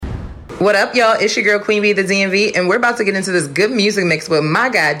What up, y'all? It's your girl, Queen Bee, the DMV, and we're about to get into this good music mix with my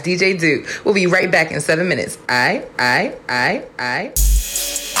guy, DJ Duke. We'll be right back in 7 minutes.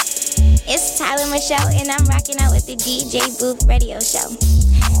 It's Tyler Michelle, and I'm rocking out with the DJ Booth Radio Show.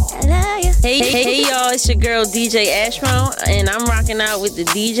 I love you. Hey, y'all, it's your girl, DJ Ashmore, and I'm rocking out with the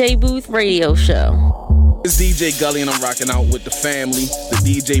DJ Booth Radio Show. It's DJ Gully, and I'm rocking out with the family, the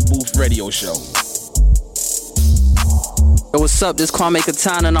DJ Booth Radio Show. Yo, what's up? This Kwame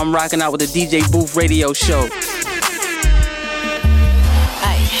Katana, and I'm rocking out with the DJ Booth Radio Show.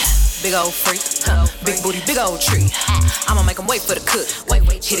 Ay, big old freak, big booty, big old tree. I'ma make him wait for the cook. Wait,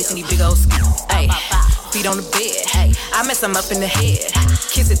 hit it in these big old skis. Ay, feet on the bed. Ay, I mess him up in the head.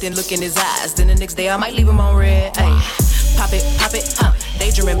 Kiss it, then look in his eyes. Then the next day I might leave him on red. Ay, pop it,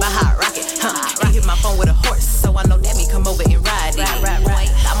 daydreaming by hot rocket. He hit my phone with a horse, so I know that me come over and ride it. Right,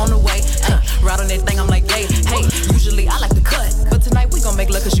 I'm on the way. Ride on that thing, I'm like, yay. Hey, usually I like to cut, but tonight we gon' make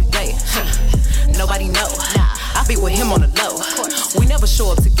love cause you play. Nobody know, I be with him on the low. We never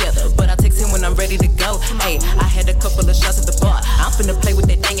show up together, but I text him when I'm ready to go. Hey, I had a couple of shots at the bar. I'm finna play with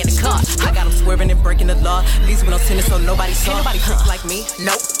that thing in the car. I got him swerving and breaking the law. Leaves with no tennis, so nobody saw. Ain't nobody trick like me,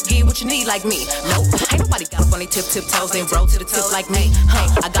 nope. Get what you need like me, nope. Ain't nobody got up on they tiptoes and roll to the tip like me. Hey,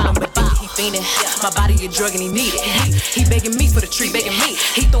 I got him with he fiendin'. My body a drug and he need it. He begging me for the treat, begging me.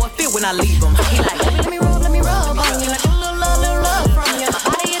 He throw a fit when I leave him. He like, let me rub on you. Like a little love from you.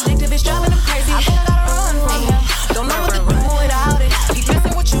 Body addictive, it's driving him crazy. I think I gotta run from you. Don't know what to do without it. He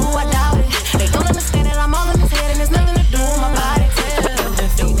messing with you, I doubt it. They don't understand that I'm all in his head and there's nothing to do with my body. Been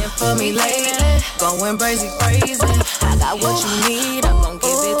feeding for me lately, going crazy. I got what you need, I'm gon'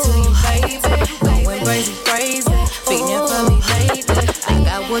 give it to you, baby. Going crazy, feeding for me lately. I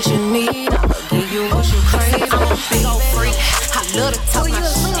got what you need, I'ma give you what you crave. I'm a big old freak, I love to talk my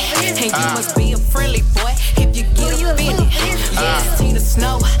shit. And you must be a friendly boy if you get offended. Yeah, it's Tina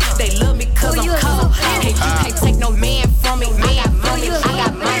Snow, they love me cause I'm cold. And you can't take no man from me, I got money.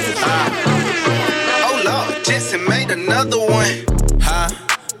 Oh Lord, Jesse made another one.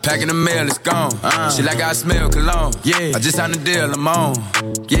 Packing the mail, it's gone. Shit like I smell cologne. Yeah, I just signed the deal, I'm on.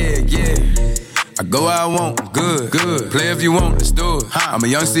 Yeah. I go where I want, good. Play if you want, let's do it. I'm a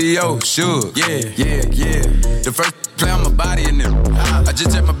young CEO, sure. Yeah. The first play on my body in them. I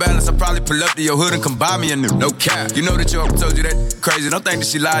just check my balance, I probably pull up to your hood and come buy me in them. No cap. You know that your told you that crazy. Don't think that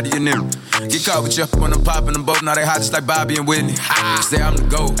she lied to you, them. Get caught with you when I'm popping them both. Now they hot just like Bobby and Whitney. Say I'm the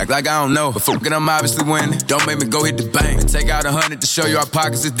GOAT, act like I don't know. But fuck it, I'm obviously winning. Don't make me go hit the bank and take out 100 to show you our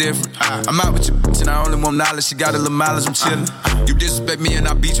pockets is different. I'm out with your bitch and I only want knowledge. She got a little mileage, I'm chillin'. You disrespect me and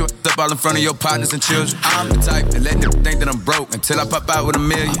I beat you up all in front of your partners and children. I'm the type that let them think that I'm broke until I pop out with $1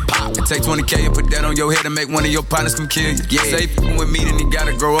 million. And take 20K and put that on your head and make one of your partners come kill you. Yeah, say with me, then he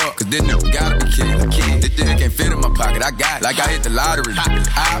gotta grow up, cause this nigga gotta be killed. This thing can't fit in my pocket, I got it, like I hit the lottery.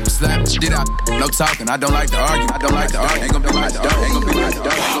 I slap the shit out, no talking, I don't like to argue. Ain't gonna be like the Lean with it,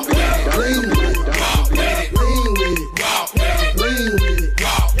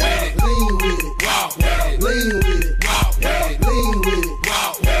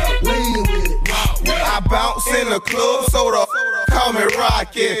 I bounce in the club, so the call me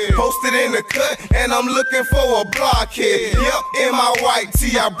Rocket. Posted in the cut, and I'm looking for a blockhead. Yep, in my white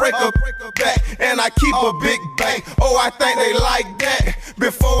tee, I break a back, and I keep a big bang. Oh, I think they like that.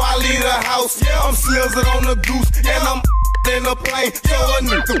 Before I leave the house, I'm slizzard on the goose, and I'm in the plane. So a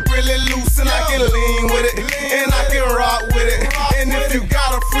nigga really loose, and I can lean with it, and I can rock with it. And if you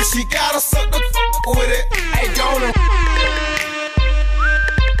got a free, she gotta suck the with it. Hey, don't.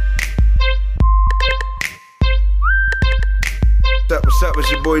 What's up? It's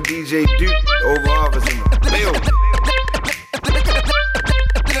your boy DJ Duke, Oval Office in the building.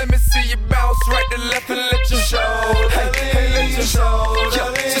 Let me see you bounce right to left and let your show. Hey, let your show.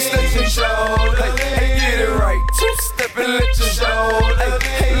 Just let your show. Hey, get it right. Two-step and let your show.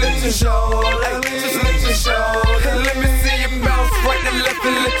 Hey, let your show. Just let your show. Let me see you bounce right to left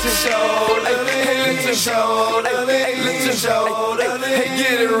and let your show. Hey, let your show. Hey, let your show. Hey,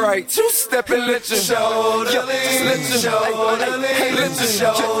 get it right. Two-step and let your show. Just let your show. Hey, let your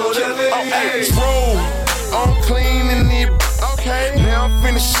show. Hey, roll. I'm clean in it. Okay. Now I'm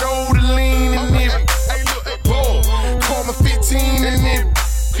finna show the lean in it. Hey, look, boom. Call me 15 in it.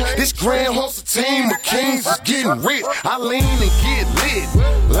 This grand hustle team of kings is getting rich. I lean and get lit.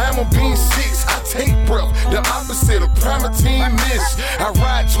 Lima bean 6, I take breath. The opposite of Primatine miss. I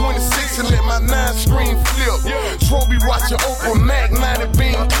ride 26 and let my 9 screen flip. Trophy watching Oprah Mac 90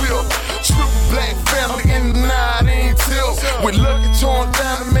 bean clip. Triple black family and nah, it ain't tilt. With lucky torn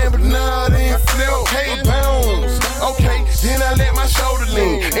down, man, but nah, it ain't flip. Hey, bounce. Okay, then I let my shoulder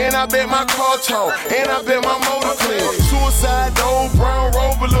lean. And I bet my car talk. And I bet my motor clean. Suicide, old brown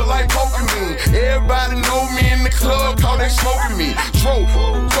rover look like poker Everybody know me in the club, cause they smoking me. Dro,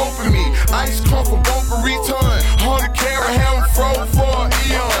 doping me. Ice crunk for bumper return. 100 carat ham fro for an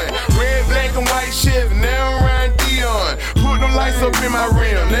eon. Red, black, and white Chevy, now I'm around Dion. Put them lights up in my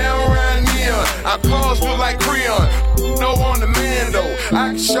rim, now I'm around Neon. Our cars look like Creon. No on the man though.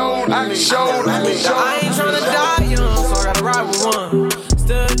 I can show. I ain't tryna die young, so I gotta ride with one.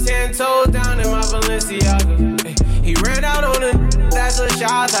 Stood 10 toes down in my Balenciaga. He ran out on it, that's a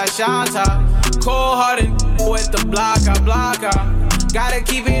shot. Cold hearted with the block out. Gotta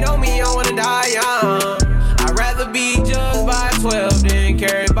keep it on me, I wanna die young. I'd rather be judged by 12 than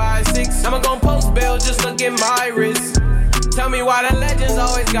carried by 6. I'ma gon' post bail, just look at my wrist. Tell me why the legends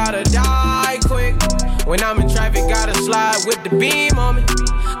always gotta die quick. When I'm in traffic, gotta slide with the beam on me.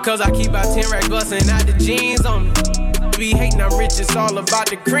 Cause I keep about 10 racks bustin' out the jeans on me. Be hating, I'm rich, it's all about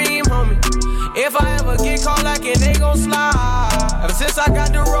the cream, homie. If I ever get caught lacking, they gon' slide. Ever since I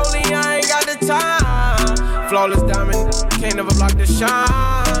got the rollie, I ain't got the time. Flawless diamond, can't never block the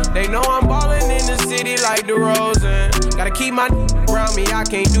shine. They know I'm ballin' in the city like DeRozan. Gotta keep my around me, I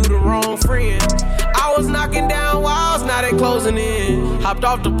can't do the wrong friend. I was knocking down walls, now they closing in. Hopped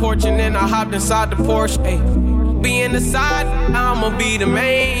off the porch and then I hopped inside the Porsche, ayy. Be in the side, I'ma be the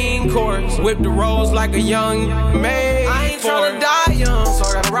main course. Whip the rolls like a young maid. I ain't tryna die young, so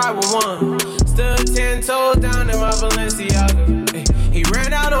I gotta ride with one. Stood 10 toes down in my Balenciaga. He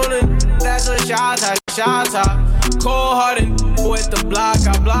ran out on it, that's a shot. Cold hearted with the block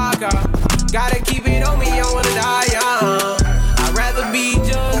out. Gotta keep it on me, I wanna die young. I'd rather be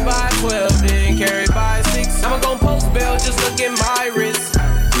judged by 12 than carried by 6. I'ma gon' post bail, just look at my wrist.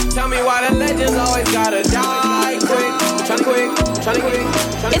 Tell me why the legends always gotta die quick. Tryna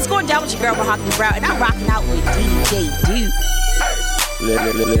quick. It's going down with your girl, Mahogany Brown, and I'm rocking out with DJ Duke.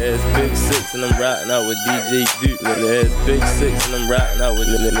 It's Big Six and I'm rocking out with DJ Duke. It's Big Six and I'm rocking out with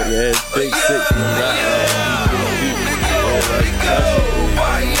it's Big Six and I'm rocking out with DJ Duke.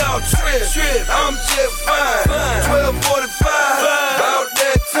 Why y'all trip? I'm just fine. 12:45, about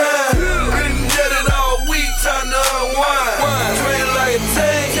that time. Been dead it all week, time to unwind. Train like a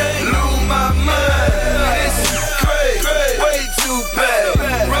tank, lose my mind. This is crazy, way too bad.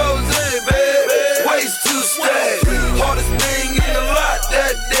 Rose, baby, waist too stacked. Hardest thing in the lot,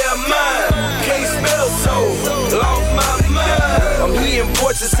 that damn mind. Can't spell so, lost my mind. I'm hearing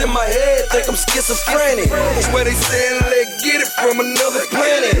voices in my head, think I'm schizophrenic. Swear they saying let's get it from another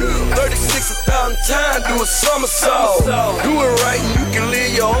planet. 36,000 times, do a somersault. Do it right and you can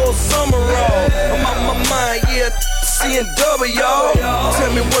live your whole summer off. I'm on my mind, yeah, seeing double, y'all.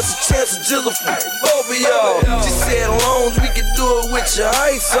 Tell me what's the chance of jizzle for both of y'all. She said loans, we can do it with your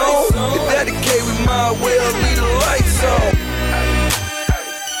ice on. If that the case, we might well leave the lights on.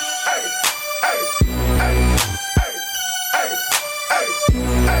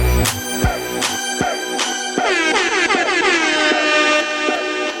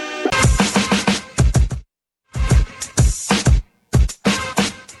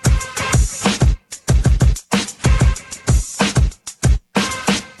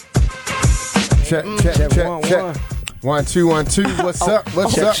 Check. 1 2 1 2. What's up?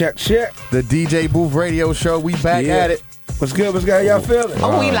 Check. The DJ Booth Radio Show. We back at it. What's good? How y'all feeling?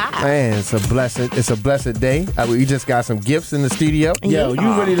 We live. Man, it's a blessed day. We just got some gifts in the studio. Yo,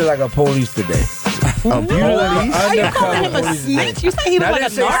 you really look like a police today. A police? Are you calling him a snitch? You say he was like a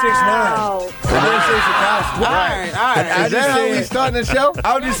 6'9". I didn't say Chicago. All right. Is that how we starting the show?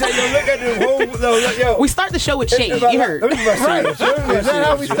 I was just saying, yo, look at the whole. Yo, we start the show with shade. You heard? Right. Is that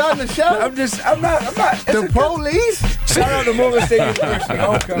how we starting the show? I'm not. The police? Shout out to Morgan State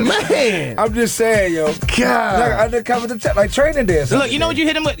University. Man. I'm just saying, yo. God. Like undercover like training there. Look, you know what you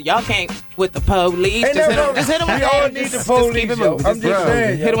hit him with? Y'all can't with the police. Just hit him with we all need the police. Keep it moving. I'm just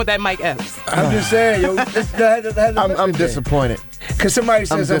saying, yo. Hit him with that Mike Epps. I'm just saying, yo. I'm disappointed. Because somebody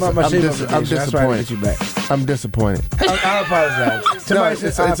said something about my shit. I'm disappointed. I'm disappointed. I apologize. No,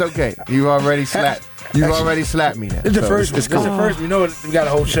 it's okay. You already slapped. You've already slapped me now. It's the first. It's cool. The first. We know we got a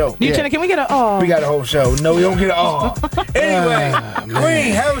whole show. Can we get a We got a whole show. No, we don't get a Anyway,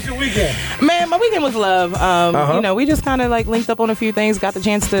 Queen, how was your weekend? Man, my weekend was love. You know, we just kind of like linked up on a few things. Got the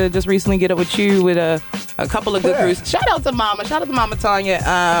chance to just recently get up with you with a couple of good crews. Shout out to Mama. Shout out to Mama Tanya.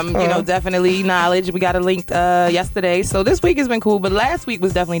 You know, definitely Niledge. We got it linked yesterday. So this week has been cool, but last week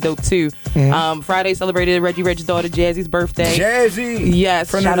was definitely dope too. Friday celebrated Reggie Reg's daughter Jazzy's birthday. Jazzy. Yes.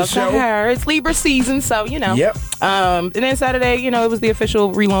 Shout out to her. It's Libra season, so you know. Yep. And then Saturday, you know, it was the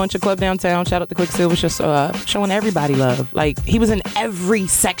official relaunch of Club Downtown. Shout out to Quicksilver, just showing everybody love. Like he was in every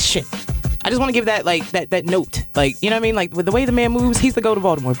section. I just want to give that that note Like, you know what I mean? Like, with the way the man moves, he's the go to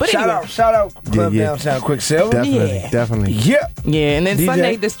Baltimore. But anyway. Shout out Club Downtown Quicksilver. Definitely. Yeah. Yeah, and then DJ?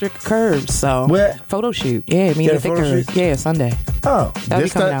 Sunday District Curves. So Where? photo shoot. Yeah, me and the Thick Curves. Yeah, Sunday. Oh, that'll be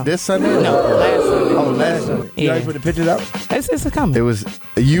coming out. This Sunday? No, last Sunday. Oh, last Sunday. You already put the pictures out? It's coming. It was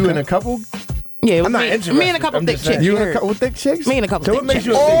you and a couple. Yeah, it was I'm not me and a couple I'm thick just saying. chicks. You and a couple thick chicks. Me and a couple So thick what makes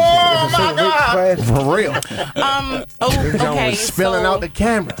chicks. you a thick chick? Oh Is it my certain weight God! class? For real. Okay, spilling so out the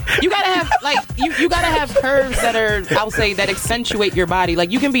camera. you gotta have like you gotta have curves that are, I'll say, that accentuate your body.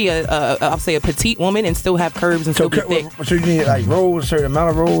 Like you can be I'll say a petite woman and still have curves and still be thick. So you need like rolls, a certain amount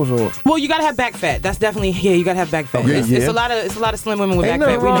of rolls, or Well, you gotta have back fat. That's definitely you gotta have back fat. Okay, It's a lot of slim women with Ain't back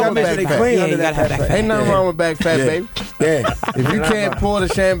nothing fat. We wrong know with that. back they fat. clean Yeah, under you that gotta have back fat. Ain't nothing wrong with back fat, baby. Yeah. If you can't pour the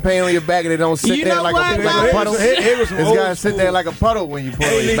champagne on your back and it don't sit You there know like what, a Alex? puddle, it's gotta sit there like a puddle when you pour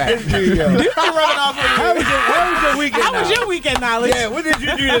it on your back. How was your weekend? How was your weekend, Niledge? Yeah, what did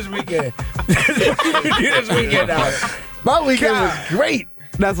you do this weekend? What did you do this weekend, Niledge? My weekend was great.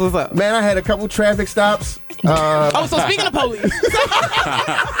 That's what's up. Man, I had a couple traffic stops. So speaking of police,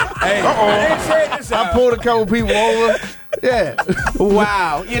 Hey, I didn't say this I pulled a couple people over. Yeah.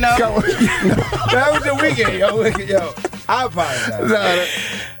 wow, you know. How was your weekend, yo? I apologize.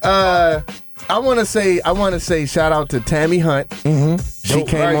 I want to say shout out to Tammy Hunt. Mm-hmm. She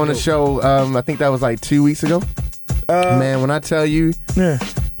came on the show. I think that was like 2 weeks ago. Man, when I tell you,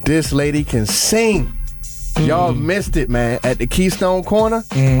 this lady can sing. Y'all missed it, man. At the Keystone Corner.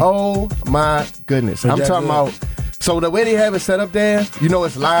 Oh my goodness! I'm talking about. So the way they have it set up there, you know,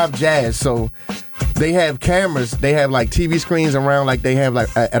 it's live jazz. So they have cameras. They have like TV screens around, like they have like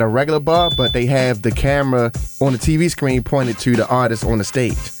at a regular bar, but they have the camera on the TV screen pointed to the artist on the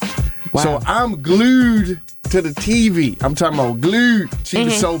stage. Wow. So I'm glued to the TV. I'm talking about glued. She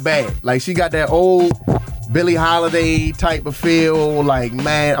was so bad. Like she got that old Billie Holiday type of feel. Like,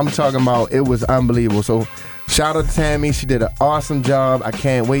 man, I'm talking about, it was unbelievable. So shout out to Tammy. She did an awesome job. I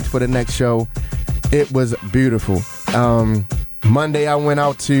can't wait for the next show. It was beautiful. Monday I went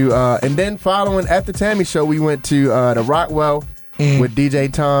out to, and then following after Tammy's show, we went to the Rockwell with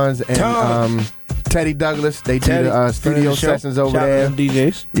DJ Tons and Teddy Douglas. They do the studio sessions over there.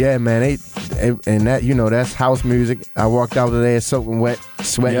 DJs. Yeah, man. They and that, you know, that's house music. I walked out of there soaking wet,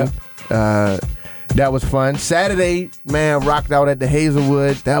 sweating. Yep. That was fun. Saturday, man, rocked out at the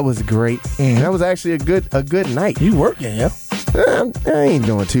Hazelwood. That was great. That was actually a good night. You working, yeah? I ain't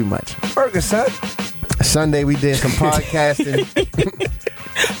doing too much. Working, son. Sunday we did some podcasting.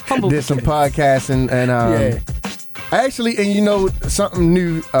 Did some podcasting and actually, and you know, something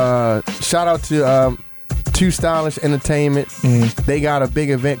new. Shout out to Too Stylish Entertainment. They got a big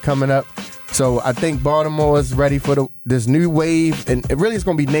event coming up. So I think Baltimore is ready for this new wave, and it really is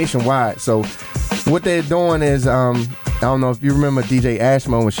going to be nationwide. So what they're doing is, I don't know if you remember DJ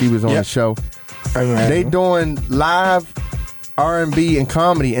Ashmo when she was on the show. They doing live R&B and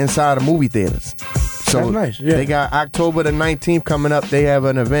comedy inside of movie theaters. So that's nice. Yeah. They got October the 19th coming up. They have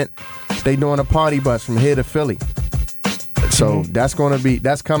an event. They doing a party bus from here to Philly. So that's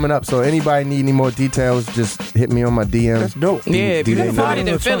coming up. So anybody need any more details, just hit me on my DM. That's dope. Yeah, if you can find it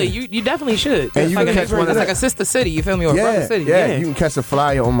in Philly, you definitely should. And you can catch one. That's like a sister city. You feel me? Or brother city. Yeah, you can catch a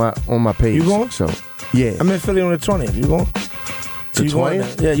flyer on my page. You going? So yeah, I'm in Philly on the 20th. You going? The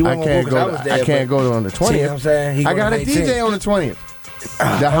 20th? Yeah, you I can't go. I can't go on the 20th. See what I'm saying? I got a DJ on the 20th.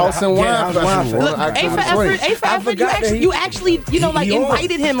 The House and Wine Festival. Look, A for effort. You actually, you know, like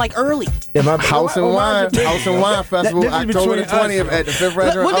invited him like early. Yeah, House and Wine Festival, October the 20th at the Fifth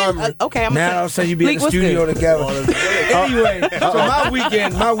Regiment Armory. Okay, I'm now all of a sudden you be in the studio together. Anyway, so my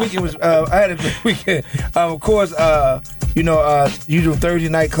weekend was I had a good weekend. Of course, usual Thursday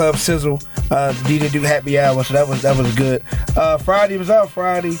night club sizzle, DJ do happy hour, so that was good. Friday was out.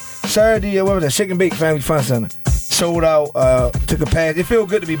 Friday, Saturday, what was that? Shake and Bake Family Fun Center. Sold out, took a pass. It felt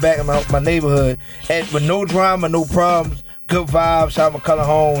good to be back in my neighborhood with no drama, no problems, good vibes. Shout out McCullough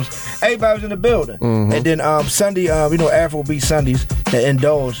Homes. Everybody was in the building. And then Sunday, Afrobeat Sundays at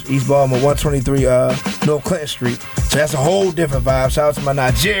Indulge, East Baltimore, 123 North Clinton Street. So that's a whole different vibe. Shout out to my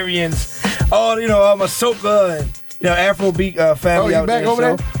Nigerians, all my soca and Afrobeat family out there. Oh, you back over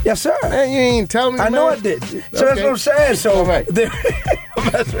there? Yes, sir. Man, you ain't tell me, I know I did. So that's what I'm saying. So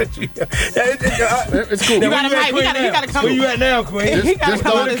that's what you. It's cool. You gotta come. Where you at now, Queen? Just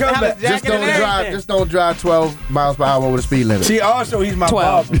don't drive 12 miles per hour over the speed limit. See, also he's my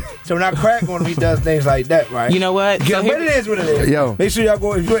barber, so when I crack on him, he does things like that, right? You know what? But it is what it is. Yo, make sure y'all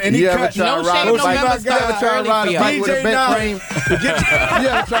go. You ever try to ride a bike with a bent frame? You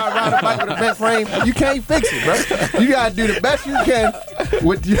ever try to ride a bike with a bent frame? You can't fix it, bro. You gotta do the best you can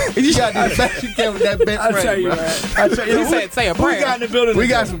What you gotta do the best you can with that bench I'll press, tell you, bro. man. I'll tell you. He said, say a prayer. We got in the building. We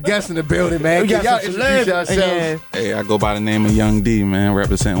got some guests in the building, man. We got Y'all some introduce celebrities. yourselves. Hey, I go by the name of Young D, man,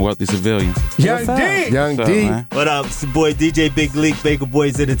 representing wealthy civilians. Young D. Young What's up, D. man? What up? It's your boy DJ Big Leek, Baker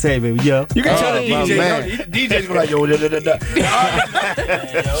Boys Entertainment. Yo. You can tell the my DJ. man. DJ's go like, yo, da. They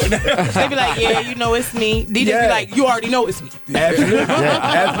be like, yeah, you know it's me. DJs be like, you already know it's me. Absolutely.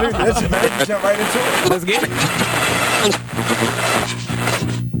 Absolutely. Let's jump right into it. Let's get it.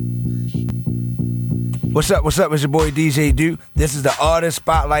 What's up? It's your boy DJ Duke. This is the Artist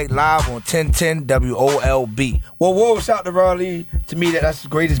Spotlight Live on 1010 WOLB. Whoa, shout out to Raleigh. To me, that's the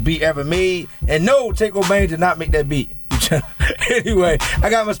greatest beat ever made. And no, Take O'Bane did not make that beat. Anyway, I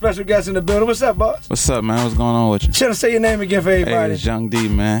got my special guest in the building. What's up, boss? What's up, man? What's going on with you? Should I say your name again for Hey, everybody? it's Young D,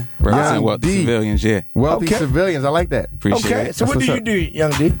 man. Representing wealthy civilians, yeah. Wealthy Okay. civilians. I like that. Appreciate Okay, it. so what do you do,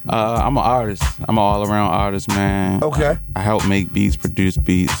 Young D? I'm an artist. I'm an all-around artist, man. Okay. I help make beats, produce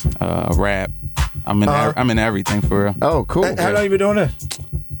beats, rap. I'm in everything for real. Oh, cool. How long you been doing this?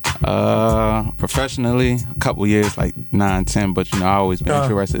 Professionally, a couple years, like 9, 10, but I always been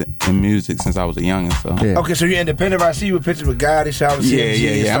interested in music since I was a youngin'. So Okay, so you're independent. I see you with pictures with God. They shout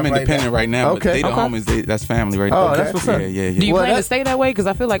yeah. I'm independent right now, but they the Okay. homies. That's family right there. Oh, that's what's up. Yeah. Do you plan to stay that way? Because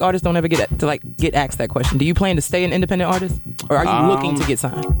I feel like artists don't ever get asked that question. Do you plan to stay an independent artist, or are you looking to get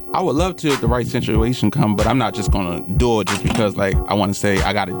signed? I would love to if the right situation come, but I'm not just gonna do it just because I want to say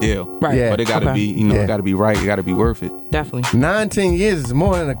I got a deal. Right. Yeah. But it gotta be, it gotta be right. It gotta be worth it. Definitely. 9-10 years is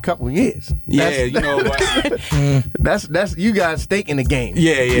more than a couple years. Yeah, you know what? That's you got stake in the game.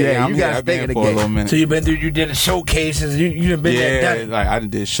 Yeah. You got I've been stake in the for a little game. minute. So you did the showcases. You done been there, done it. Like I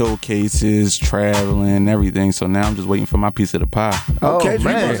did showcases, traveling, everything. So now I'm just waiting for my piece of the pie. Okay, so you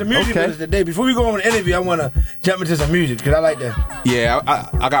man. doing some music with us today. Before we go on the interview, I want to jump into some music because I like that. Yeah,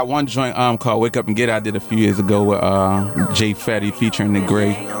 I got one joint called "Wake Up and Get It." I did a few years ago with Jay Fetty featuring The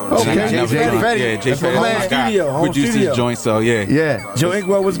Gray. Okay, Jay Fetty. Yeah, Jay That's my Fetty. man. Home Produced studio. his joint, so yeah. Yeah. Joe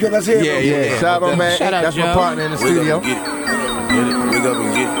Inkwell was good. Let's hear it. Yeah. Shout out, man. Shout out, That's my Joe. partner in the studio. Wake up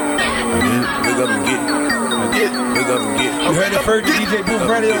and get it. Wake up and get it. Wake up and get it. You heard it first, the DJ Booth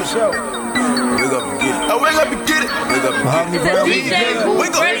Radio Show. Wake up and get it. I wake up and get it. Wake up and Mahogany get it. Brown. DJ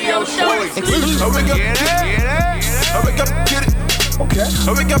Booth Radio Show exclusive. I wake up and get it. I wake up and get it. Okay.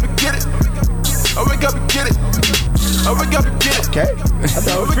 I wake up and get it. I wake up and get it. I wake up and get it. Okay. I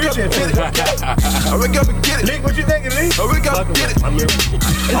thought I was preaching to it. I wake up and get it. Leek, what you thinking, Leek? I wake up and get it.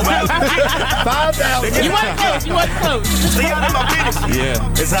 5,000. You wasn't close. Stay out of my business.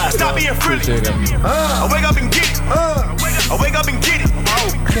 Yeah. It's hot. Stop being friendly. Appreciate it. I wake up and get it. I wake up and get it. I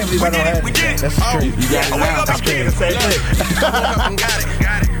can't believe I don't have We it. did it. That's crazy. You got it I wake now. up and get it. I woke up and got it.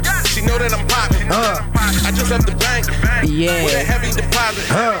 She know that I'm popping. I just left the bank with a Yeah. heavy deposit.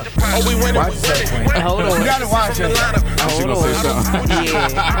 Oh, we winning. Watch yourself, Hold on. You gotta watch it. She gonna say something. Yeah.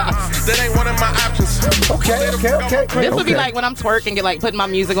 That ain't one of my options. Okay. This would be like when I'm twerking, get putting my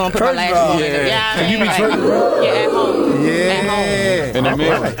music on, put my First of lashes all, on. yeah. Yeah. You be Like, twerking, bro? Yeah, at home. Yeah. At home. In the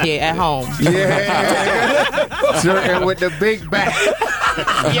mirror. Yeah, at home. Yeah. Jerking with the big back.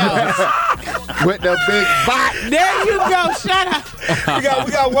 Yo. With the big bot. There you go. Shut up.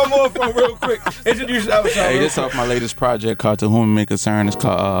 We got one more from real quick. Introduce yourself. Hey, this off my latest project called "To Whom It May Concern." It's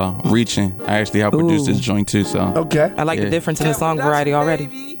called "Reaching." I actually helped produce this joint too. So Okay. I like the difference in the song variety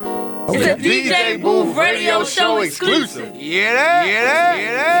already. It's a DJ Booth Radio Show exclusive.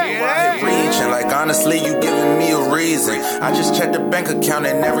 Reaching, like honestly, you giving me a reason. I just checked the bank account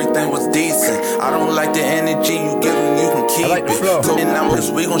and everything was decent. I don't like the energy you giving, you can keep like the it. flow. So, and I'm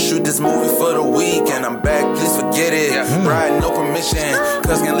just, we gon' shoot this movie for the weekend. I'm back, please forget it. Bride, no permission.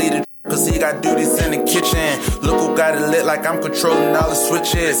 Cuz can lead it. Cause he got duties in the kitchen. Look who got it lit like I'm controlling all the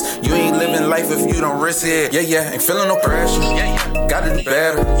switches. You ain't living life if you don't risk it. Yeah, ain't feeling no pressure. Gotta do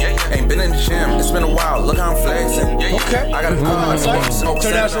better. Ain't been in the gym, it's been a while. Look how I'm flexing. Okay. I gotta go on smoke.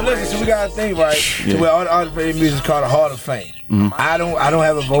 So now, listen. So we got a thing, right? To where all the artists play music is called a Hall of Fame. I don't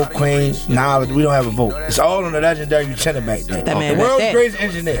have a vote, Queen. Nah, we don't have a vote. It's all on the legendary lieutenant back there. That man the world's back there. greatest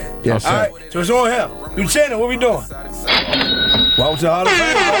engineer. Yes, all sir. right. So it's on him. Lieutenant, what we doing? Welcome to the Hall of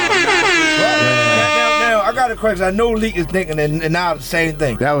Fame. Now, I got a question. I know Leek is thinking, and now the same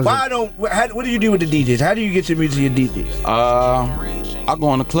thing. What do you do with the DJs? How do you get your music to your DJs? I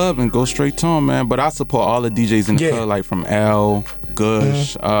go in the club and go straight to them, man. But I support all the DJs in the club, like from L,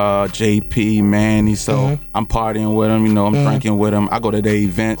 Gush, JP, Manny. So I'm partying with them, I'm drinking with them. I go to their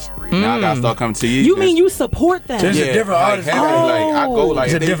events. Now I gotta start coming to you. You mean you support that? There's a different artist. Like, I go like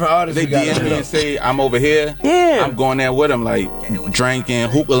it's a different artist. They DM me and say I'm over here. Yeah. I'm going there with them, like drinking,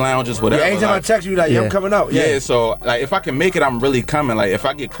 hookah lounges, whatever. Yeah, anytime I text you, like, I'm coming out. Yeah, so like if I can make it, I'm really coming. Like if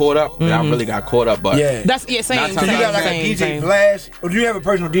I get caught up, then I really got caught up. But that's same. So you got like a DJ Flash, or do you have a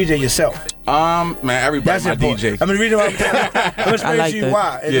personal DJ yourself? Man, everybody's my DJ. I mean, the reason why I'm going to explain to you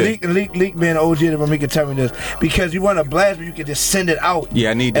why. And Leek being OG, he can tell me this. Because you want a blast where you can just send it out.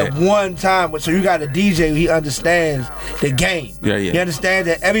 Yeah, I need that. At one time. So you got a DJ, he understands the game. Yeah. He understands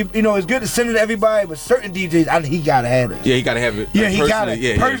that it's good to send it to everybody, but certain DJs, he got to have it. Yeah, he got to have it. Yeah, he got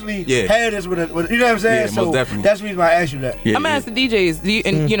to personally have this with you know what I'm saying? Yeah, most definitely. That's the reason why I asked you that. I'm going to ask the DJs,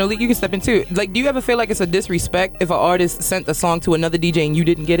 Leek, you can step in too. Like, do you ever feel like it's a disrespect if an artist sent a song to another DJ and you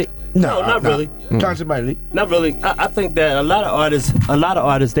didn't get it? No, not really. Talk to somebody, Leek. Not really. I think that a lot of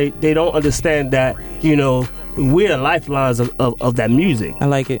artists, they don't understand that, we're the lifelines of that music. I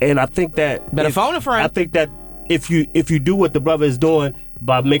like it. And I think that better phone a friend. I think that if you do what the brother is doing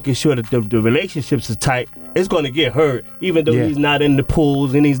by making sure that the relationships are tight, it's going to get heard. Even though he's not in the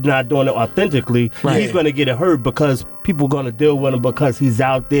pools and he's not doing it authentically, he's going to get it heard because people are going to deal with him because he's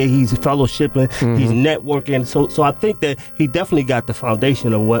out there, he's fellowshipping, he's networking. So I think that he definitely got the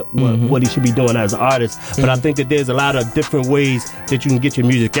foundation of what he should be doing as an artist. But I think that there's a lot of different ways that you can get your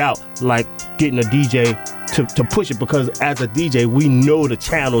music out, like getting a DJ to push it, because as a DJ, we know the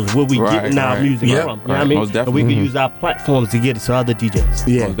channels where we getting our music from. You know what I mean? And we can use our platforms to get it to other DJs.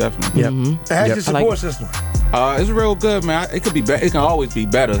 Yeah, most definitely. How's your support system? It's real good, man. It could be better. It can always be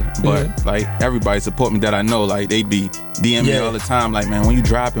better, but like everybody support me that I know. Like they be DM me all the time. Like, man, when you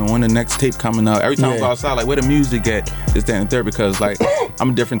dropping, when the next tape coming out? Every time I go outside, like where the music at? This, that, and third. Because like I'm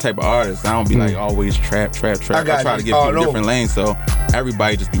a different type of artist. I don't be like always trap. I try to give people different lanes. So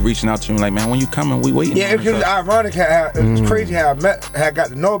everybody just be reaching out to me like, man, when you coming, we waiting. Yeah, because ironic how it was crazy how I got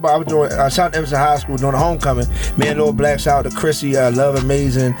to know about. I was doing South Emerson High School doing the homecoming. Man, Lord Black, shout out to Chrissy, Love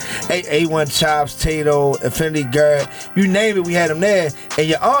Amazing, A1 Chops, Tato, Infinity Girl, you name it, we had them there. And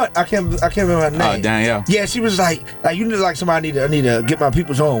your aunt, I can't remember her name. Oh, Danielle. Yeah, she was like you need like somebody I need to get my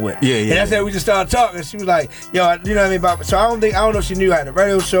peoples on with. Yeah. And that's how we just started talking. She was like, yo, you know what I mean? So I don't know if she knew I had a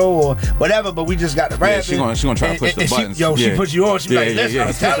radio show or whatever, but we just got the rap. Yeah, she gonna try to push the buttons. She put you on. She like, listen,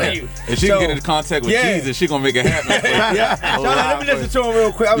 I'm telling you. If she can get into contact with Jesus, she gonna make it happen. So let me listen to him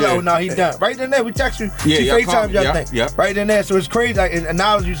real quick. I was like, oh no, he's done. Right then there, we text you. She FaceTime y'all thing. Yeah. Right then there. So it's crazy. Like, and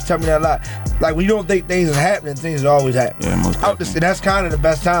Niledge used to tell me that a lot. Like when you don't think things are happening, things are always happening. Yeah, most definitely. And that's kind of the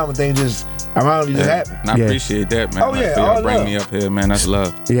best time when things just ironically just happen. And I appreciate that, man. Oh yeah, y'all bring me up here, man. That's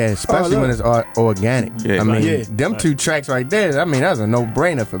love. Yeah, especially when it's organic. Yeah, I mean, them two tracks right there. I mean, that was a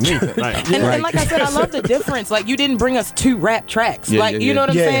no-brainer for me. And like I said, I love the difference. Like you didn't bring us 2 rap tracks. You know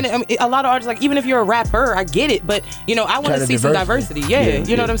what I'm saying? I mean, a lot of artists, like even if you're a rapper, I get it, but I want to see some diversity.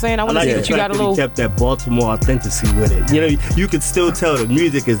 You know what I'm saying? I want to see that you got a little. Kept that Baltimore authenticity with it. You can still tell the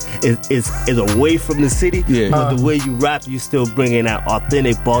music is away from the city, but the way you rap, you still bringing that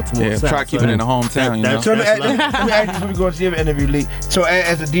authentic Baltimore sound. Try keeping it in the hometown. So let me ask you before we go to the interview, Leek. So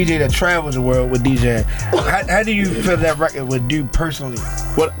as a DJ that travels the world with DJing, how do you feel that record would do personally?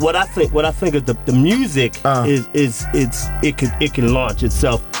 What I think is the music it can launch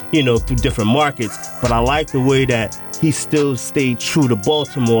itself, through different markets. But I like the way that he still stayed true to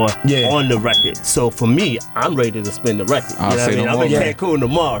Baltimore on the record. So for me, I'm ready to spin the record. I'm in Cancun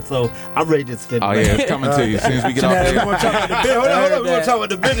tomorrow, so I'm ready to spin the record. Yeah, it's coming to you as soon as we get off here. We're going to talk about the business. Hold on, we're going to talk about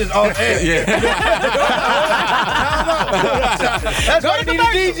the business off air. That's why you need a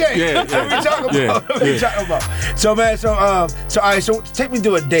DJ. That's what we talking about. So man, all right, so take me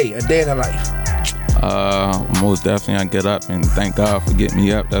through a day in the life. Most definitely I get up and thank God for getting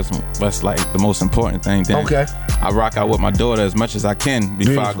me up. That's like the most important thing. Then I rock out with my daughter as much as I can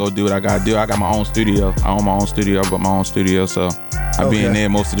before I go do what I gotta do. I got my own studio. I own my own studio. I bought my own studio, so I be in there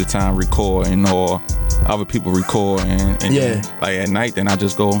most of the time recording, or other people record, and like at night then I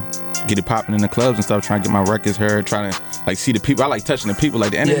just go get it popping in the clubs and stuff, trying to get my records heard, trying to like see the people. I like touching the people.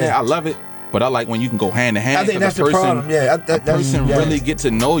 Like the internet, I love it. But I like when you can go hand to hand. I think that's the problem. Yeah, that person really get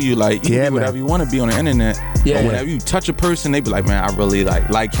to know you. Like you can be whatever you want to be on the internet. But whenever you touch a person, they be like, man, I really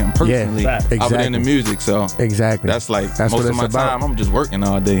like him personally. Other than the music, so that's most of my time. I'm just working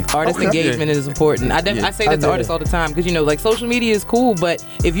all day. Artist engagement is important. I say that to artists all the time because like social media is cool, but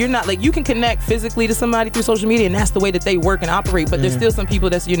if you're not like you can connect physically to somebody through social media, and that's the way that they work and operate. But there's still some people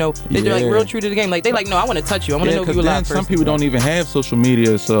that's they're like real true to the game. Like they like, no, I want to touch you. I want to know who you are. Some people don't even have social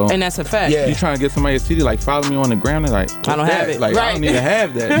media, so and that's a fact. You trying to get somebody a CD, like follow me on the ground, and like I don't have it. Like I don't even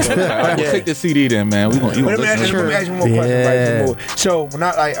have that. Take the CD then, man. Let me ask you one more question. Right, so when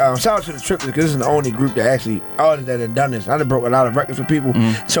I shout out to the Triplets, because this is the only group that actually artists that have done this. I done broke a lot of records for people.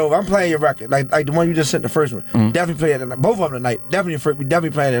 So if I'm playing your record, like the one you just sent, the first one, definitely play it tonight. Both of them tonight. Definitely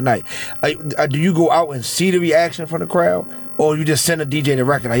playing it tonight. Do you go out and see the reaction from the crowd? or you just send a DJ the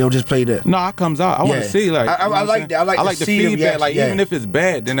record, like, yo, just play this? No, it comes out. I want to see, like, I like that. I like the see the feedback. Like, reaction, even if it's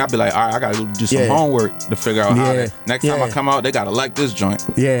bad, then I'll be like, all right, I gotta do some homework to figure out how to. Next time I come out, they gotta like this joint.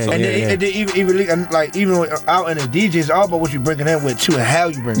 Yeah, so, and then even out in the DJs, it's all about what you bring it in with too, and how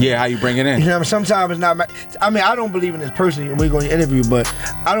you bring it. Yeah, how you bring it in. You know, sometimes it's not. I mean, I don't believe in this person. We're going to interview, but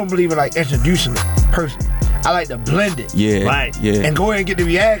I don't believe in like introducing the person. I like to blend it. Yeah. Right. Yeah. And go ahead and get the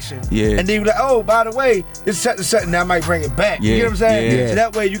reaction. Yeah. And then you're like, oh, by the way, this something that I might bring it back. Yeah. You know what I'm saying? Yeah. So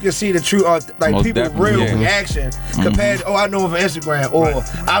that way you can see the true, like, Most people's definitely, real reaction compared to, I know him from Instagram, or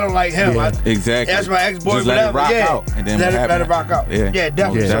I don't like him. Exactly. That's my ex-boy. Just let it rock out. And then let it rock out. Yeah,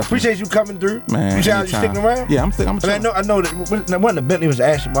 definitely. So appreciate you coming through. Man, appreciate you sticking around. Yeah, I'm sticking. I know that wasn't the Bentley, it was the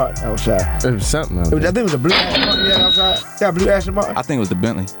Aston Martin outside. It was something. I think it was a blue Aston Martin you had outside. Yeah, blue Aston Martin. I think it was the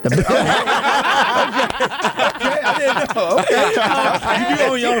Bentley. I didn't know. Okay. You do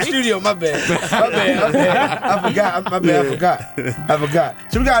own your own studio. My bad. I forgot.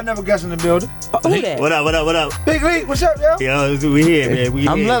 So we got another guest in the building. Who that? What up? Big Leek, what's up, yo? Yo, we here, man.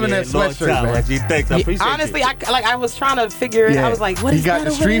 I'm loving that sweatshirt, man. Thanks, I appreciate honestly, it. I was trying to figure it. I was like, what is got that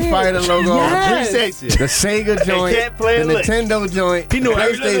the Street Fighter logo on. Appreciate you. The Sega joint, the Nintendo joint, the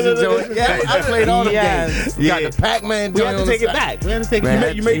PlayStation joint. Yeah, I played all the games. Got the Pac-Man joint. We have to take it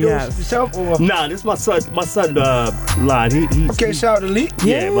back. You made those yourself, or? Nah, this is my son line. He okay, shout out to Leek.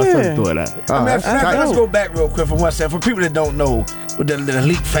 Yeah, my son's doing that. Let's go back real quick for 1 second. For people that don't know, with the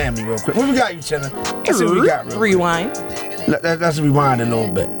Leek family real quick. What we got, you, Chenna? Let's see what we got. Rewind. Let's rewind a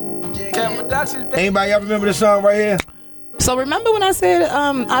little bit. Anybody ever remember this song right here? So remember when I said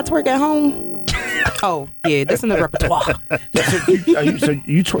I twerk at home? Oh, yeah, this in the repertoire. So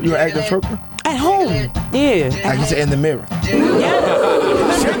you're an active twerker? At home, yeah. Like you said, in the mirror.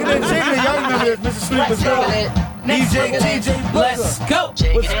 Yeah. Shaking it, y'all remember this, Mr. Sleep was good. DJ Let's go.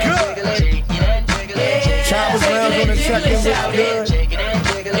 What's good? Child's Lounge on the second, what's good?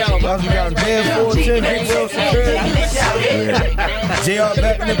 Yo, we got Dan 14, Big Wilson, JR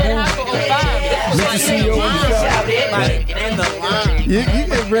back in the booth. Mr. CEO in the show. You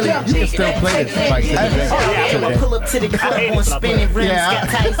can still play this like I pull up to the club on spinning rims, got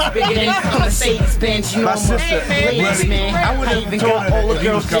tires bigger than Mercedes Benz. You know my ladies, man. I even got all the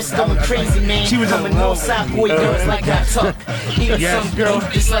girls just going crazy, man. She was a Northside boy, girls like I talk. Even some girls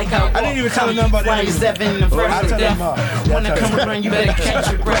just like I walk. I didn't even tell her nothing about that. 7 the first death. When I come around, you better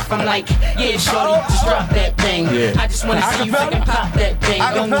catch your breath. I'm like, yeah, shorty, just drop that thing. I just wanna see you fucking pop that thing.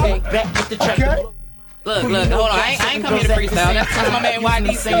 Don't back with the track. Look, hold on. I ain't come here to freestyle. That's my man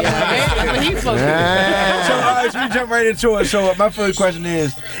YD saying. That's what he's supposed to do. So, all right, so we jump right into it. So, my first question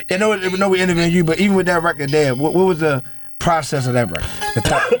is, I know we interviewing you, but even with that record there, what was the process of that record?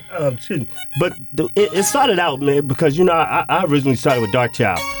 But it started out, man, because, you know, I originally started with Dark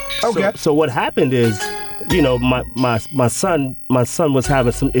Child. Okay. So what happened is, you know, my son was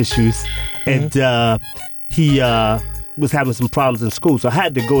having some issues, and he was having some problems in school, so I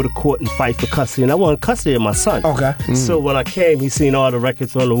had to go to court and fight for custody, and I wanted custody of my son. Okay. So when I came, he seen all the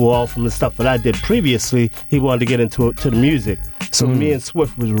records on the wall from the stuff that I did previously. He wanted to get into the music. So me and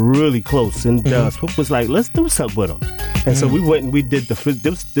Swift was really close, and Swift was like, let's do something with him. And so we went and we did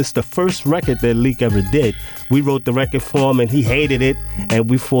this the first record that Leek ever did. We wrote the record for him, and he hated it, and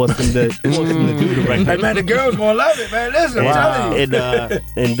we forced him to do the record. Hey, man, the girls gonna love it, man. Listen,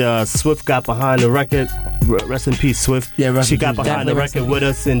 and Swift got behind the record. Rest in peace, Swift. Yeah, she got behind the record with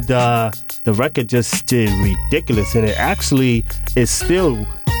us, and the record just did ridiculous, and it actually is still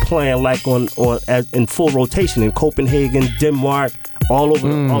playing like in full rotation in Copenhagen, Denmark, all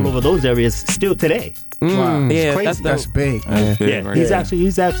over those areas still today. Wow. Yeah, that's big. Yeah,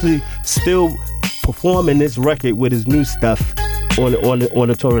 he's actually still performing this record with his new stuff on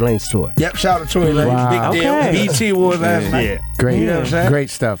the Tory Lanez tour. Yep, shout out to Tory Lanez. Wow. Big deal. Okay. BT was last night. Yeah. Great, You know what I'm saying? great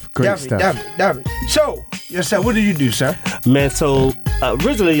stuff. Great stuff. Definitely. So, yes, sir, what do you do, sir? Man, so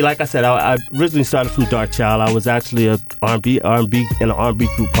originally, like I said, I originally started from Dark Child. I was actually a R&B in an R&B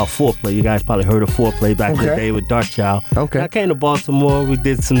group called Foreplay. You guys probably heard of Foreplay back in the day with Dark Child. Okay. And I came to Baltimore. We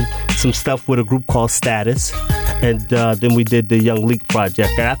did some stuff with a group called Status, and then we did the Young Leek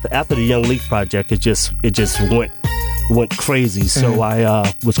project. And after the Young Leek project, it just went crazy. So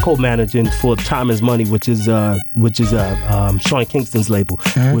I was co-managing for Time Is Money, which is Sean Kingston's label.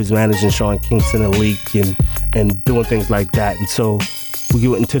 We was managing Sean Kingston and Leek and doing things like that. And so we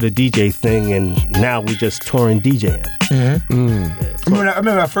went into the DJ thing, and now we just touring DJing. I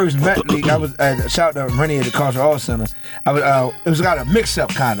remember I first met Leek. I was shout out to Rennie at the Cultural Arts Center. It was kind of a mix up,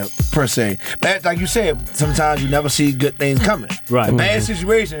 kind of per se. But like you said, sometimes you never see good things coming. Right. A bad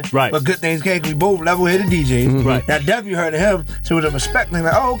situation, right. But good things came. We both level-headed DJs. Right. And I definitely heard of him, so it was a respect thing.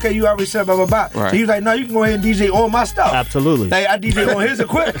 Like, oh, okay, you already said blah blah blah. Right. So he was like, no, you can go ahead and DJ on my stuff. Absolutely. Like I DJ on his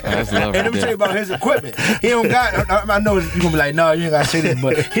equipment. That's love And let me tell you about his equipment. He don't got. I know you're gonna be like, no, you ain't gotta say this,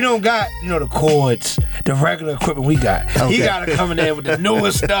 but he don't got the chords, the regular equipment we got. He got to come in there with the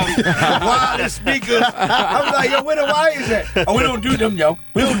newest stuff, wireless speakers. I'm like, yo, where the wires at? Oh, we don't do them, yo.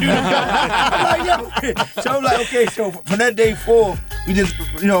 We don't do them, yo. I'm like, yo. So I'm like, okay, so from that day forward, we just,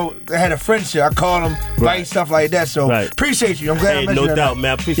 had a friendship. I called him, write stuff like that. So appreciate you. I'm glad I met you. No doubt,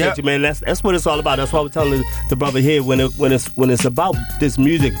 man. I appreciate you, man. That's what it's all about. That's why we're telling the brother here when it's about this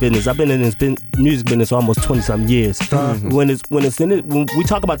music business. I've been in this music business almost 20-something years. When we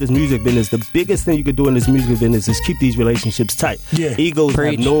talk about this music business, the biggest thing you could do in this music business is keep these relationships tight. Yeah. Egos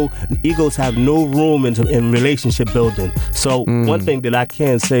have no room in relationship building. So one thing that I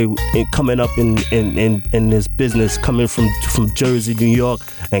can say in coming up in this business, coming from Jersey, New York,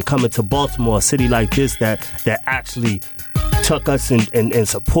 and coming to Baltimore, a city like this that actually took us and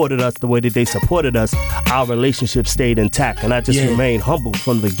supported us the way that they supported us, our relationship stayed intact, and I just remained humble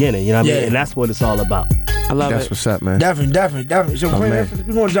from the beginning. You know what I mean? And that's what it's all about. I love That's what's up, man. Definitely. So, Queen, we're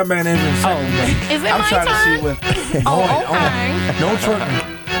going to jump back in a second. Is it I'm my trying turn? to see what. Okay. No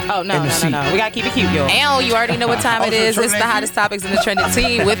twerking. Oh, no. We got to keep it cute, y'all. And you already know what time it is. It's the hottest topics in the trending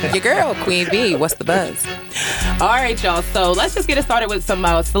tea with your girl, Queen B. What's the buzz? All right, y'all. So let's just get it started with some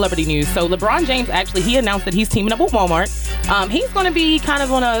celebrity news. So LeBron James, actually, he announced that he's teaming up with Walmart. He's going to be kind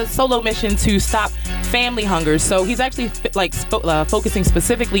of on a solo mission to stop family hunger. So he's actually focusing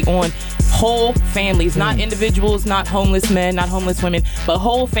specifically on whole families, not individuals, not homeless men, not homeless women, but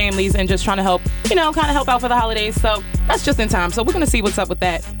whole families, and just trying to help, kind of help out for the holidays. So that's just in time. So we're going to see what's up with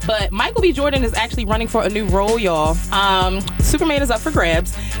that. But Michael B. Jordan is actually running for a new role, y'all. Superman is up for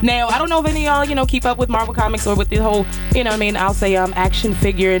grabs. Now, I don't know if any of y'all, keep up with Marvel Comics or with the whole, I'll say action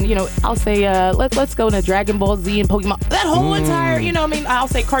figure, and, I'll say let's go to Dragon Ball Z and Pokemon. That whole entire, I'll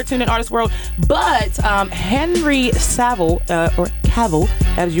say cartoon and artist world. But Henry Cavill, or Cavill,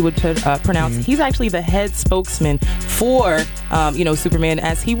 as you would pronounce, he's actually the head spokesman for, Superman,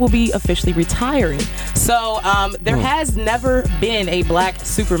 as he will be officially retiring. So there has never been a black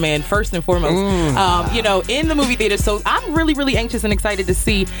Superman, first and foremost, in the movie theater. So I'm really, really anxious and excited to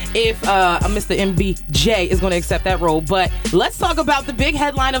see if Mr. MBJ is going to accept that role. But let's talk about the big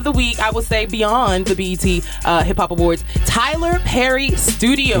headline of the week, I would say, beyond the BET Hip Hop Awards. Tyler Perry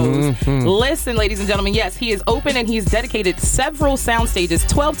Studios. Listen, ladies and gentlemen, yes, he is open and he's dedicated several sound stages,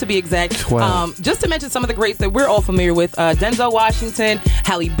 12 to be exact. 12. Just to mention some of the greats that we're all familiar with, Denzel Washington,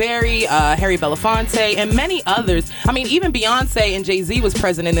 Halle Berry, Harry Belafonte, and many others. I mean, even Beyonce and Jay-Z was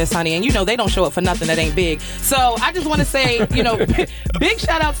present in this, honey, and they don't show up for nothing that ain't big. So I just want to say, big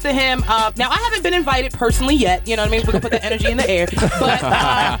shout outs to him. Now, I haven't been invited personally yet, you know what I mean? We're going to put the energy in the air. But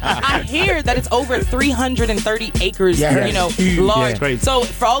I hear that it's over 330 acres, large. Yeah, so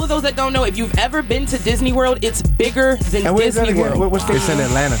for all of those that don't know, if you've ever been to Disney World, it's bigger than Disney World. It's in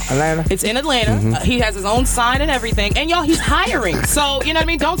Atlanta. It's in Atlanta. He has his own sign and everything. And y'all, he's hiring. So, you know what I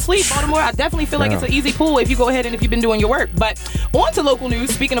mean? Don't sleep, Baltimore. I definitely feel like it's an easy pull if you go ahead and if you've been doing your work. But on to local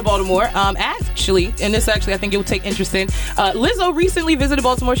news. Speaking of Baltimore, actually, I think you'll take interest in, Lizzo recently visited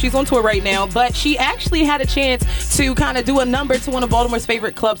Baltimore. She's on tour right now, but she actually had a chance to kind of do a number to one of Baltimore's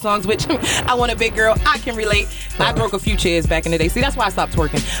favorite club songs, which I Want a Big Girl. I can relate. I broke a few chairs back in the day. See, that's why I stopped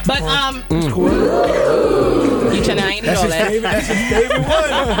twerking. But, That's his favorite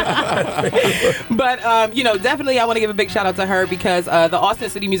one. But, definitely I want to give a big shout out to her because the Austin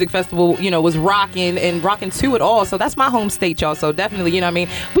City Music Festival, was rocking to it all. So that's my home state, y'all. So definitely,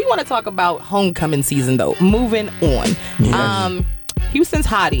 we want to talk about homecoming season, though. Moving on. Yes. Houston's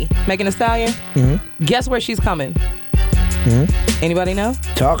hottie, Megan Thee Stallion. Guess where she's coming? Anybody know?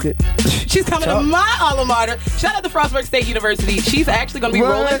 Talk it. She's coming to my alma mater. Shout out to Frostburg State University. She's actually going to be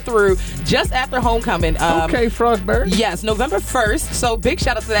rolling through just after homecoming. Okay, Frostburg. Yes, November 1st. So big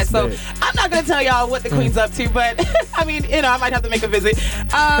shout out to that. So I'm not going to tell y'all what the Queen's up to, but I mean, I might have to make a visit.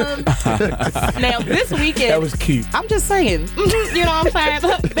 Now, this weekend. That was cute. I'm just saying. You know what I'm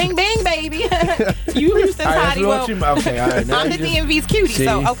saying? Bing, bing, baby. You Houston All right, Toddy. that's Well, what okay, all right, now I'm the you just- DMV's cutie, See?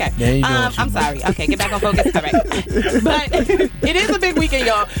 so okay. Now you doing too I'm much. sorry. Okay, get back on focus. All right. But it is a big weekend,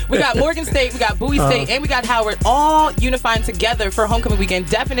 y'all. We got Morgan State, we got Bowie State, and we got Howard all unifying together for homecoming weekend.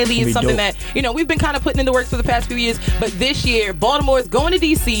 Definitely is Be something dope. that, we've been kind of putting in the works for the past few years. But this year, Baltimore is going to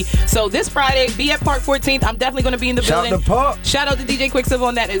DC. So this Friday, be at Park 14th. I'm definitely going to be in the Shout building. out to Park. Shout out to DJ Quicksilver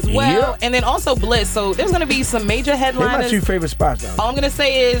on that as well. Yep. And then also Bliss. So there's going to be some major They're my headliners. two favorite spots now. All I'm gonna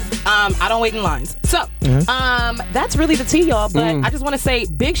say is I don't wait in lines. So that's really the tea, y'all. But I just want to say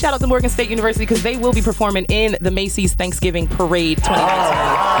big shout out to Morgan State University because they will be performing in the Macy's Thanksgiving Parade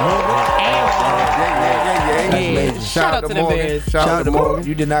 2019. Shout out to them Morgan. Bears. Shout out to Morgan.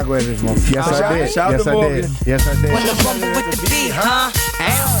 You did not go at this moment. Yes, I did. Shout out Yes, to I Morgan. did. Yes, I did. When the bumper with the beat, huh?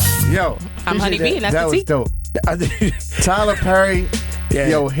 Yo, I'm Honey B, and that's that the was tea. dope. Tyler Perry,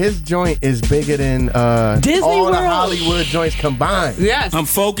 yo, his joint is bigger than Disney all the World. Hollywood joints combined. Yes. I'm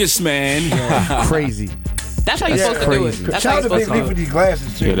focused, man. Crazy. That's how you're supposed to do it. That's how Shout you're out to supposed Big Leek to with do it. these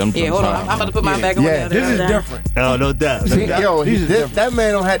glasses too. Yeah, hold on. I'm about to put mine back on. Yeah, This is different. Oh, no doubt. See, yo, that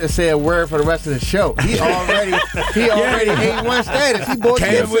man don't have to say a word for the rest of the show. He already A1 status. He bought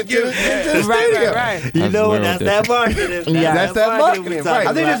tickets into the stadium. Right. You know, that's that marketing. That's that marketing, right.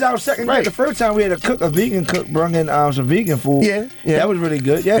 I think this is our second year. The first time we had a vegan cook, bring in some vegan food. Yeah. That was really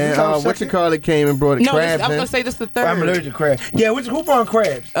good. Yeah, this is our And what you second. call it came and brought a No, crab. I was gonna say this is the third. I'm allergic to crabs. Yeah, who brought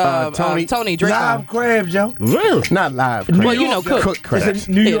crabs? Tony. Tony Drake. Live crabs, yo. Really? Not live. Crabs. Well, you know, cook. Cook crabs. It's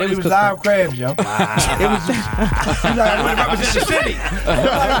in New York. they It was was cooked live crabs, yo. It was just, you know, I want to represent the city.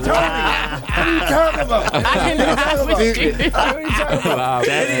 Like, Tony, what are you talking about? I cannot with you. What are you talking about?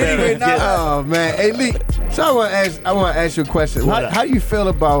 Anyway, now, Oh man, hey Lee. So I want to ask you a question. How do you feel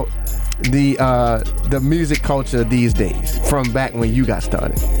about the music culture these days from back when you got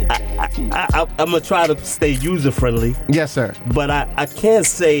started? I'm gonna try to stay user friendly. Yes, sir. But I can't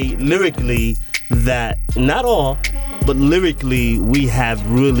say lyrically that not all, but lyrically we have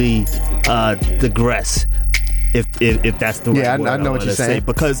really digressed. If that's the right word I know what wanna you're saying. say.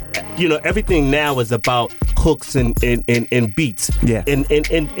 Because everything now is about hooks and beats. Yeah.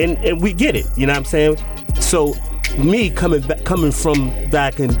 And we get it. You know what I'm saying? So me coming from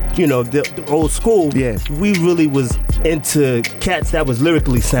back in the old school, we really was into cats that was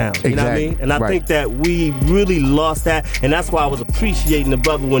lyrically sound. You know what I mean? And I think that we really lost that, and that's why I was appreciating the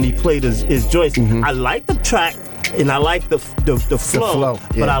brother when he played his joints. I like the track. And I like the flow,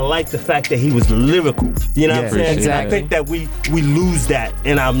 but I like the fact that he was lyrical. You know what I'm saying? Exactly. And I think that we lose that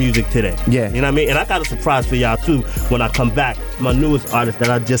in our music today. Yeah. You know what I mean? And I got a surprise for y'all too when I come back. My newest artist that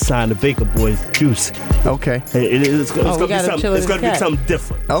I just signed, the Baker Boys, Juice. Okay. It's gonna be something different. It's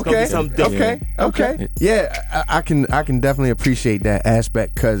gonna be something different. Okay. Yeah, I can definitely appreciate that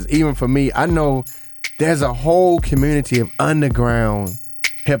aspect because even for me, I know there's a whole community of underground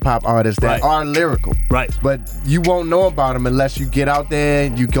hip-hop artists that are lyrical. Right. But you won't know about them unless you get out there,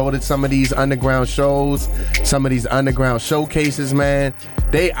 you go to some of these underground shows, some of these underground showcases, man.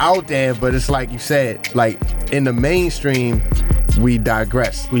 They out there, but it's like you said, like in the mainstream, we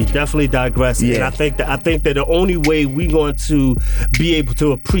digress. We definitely digress. Yeah. And I think that the only way we're going to be able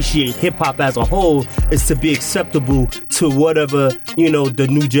to appreciate hip hop as a whole is to be acceptable to whatever, the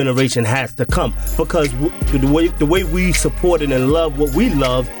new generation has to come. Because the way we support it and love what we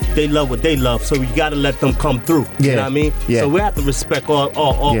love, they love what they love. So we got to let them come through. You know what I mean? Yeah. So we have to respect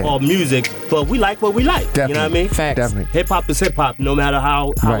all music, but we like what we like. Definitely. You know what I mean? Facts. Definitely. Hip hop is hip hop, no matter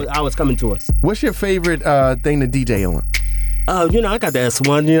how it's coming to us. What's your favorite thing to DJ on? I got the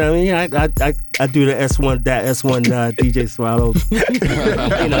S1, you know what I mean? I do the S1, DJ Swallow. You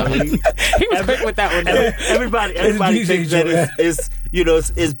know what I mean? He was quick with that one. Everybody thinks that it's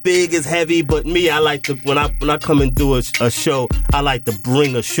big, it's heavy, but me, I like to, when I come and do a show, I like to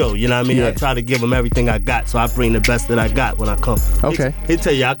bring a show, you know what I mean? Yeah. I try to give them everything I got, so I bring the best that I got when I come. Okay. He'll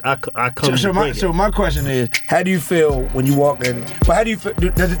tell you, I come So my question is, how do you feel when you walk in? Well, how do you feel?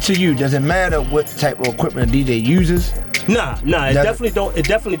 Does it matter what type of equipment a DJ uses? Nah, it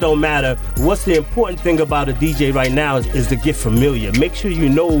definitely don't matter. What's the important thing about a DJ right now is to get familiar. Make sure you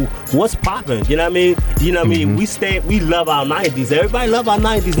know what's popping. You know what I mean? You know what I mean? We love our 90s. Everybody love our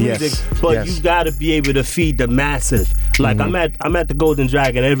 90s music, but you gotta be able to feed the masses. Like I'm at the Golden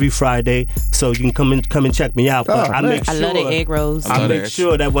Dragon every Friday, so you can come and check me out. But I love the egg rolls. I make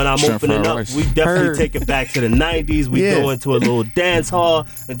sure that when I'm opening up, we definitely take it back to the 90s. We go into a little dance hall,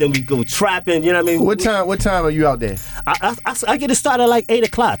 and then we go trapping. You know what I mean? What time are you out there? I get it started at like 8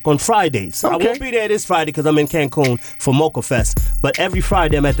 o'clock on Fridays. Okay. I won't be there this Friday because I'm in Cancun for Mocha Fest. But every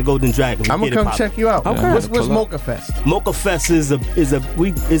Friday I'm at the Golden Dragon. I'm going to come check you out. Okay. What's Mocha Fest? Mocha Fest is a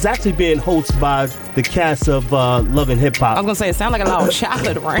is actually being hosted by the cast of Love and Hip Hop. I was gonna say it sounds like a lot of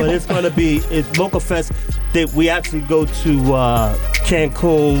chocolate around. But it's Mocha Fest. That we actually go to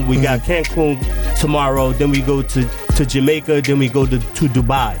Cancun. We got Cancun tomorrow. Then we go to Jamaica. Then we go to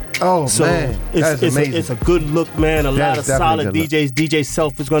Dubai. Oh, so man, that's amazing. It's a good look, man. A lot of solid DJs. DJ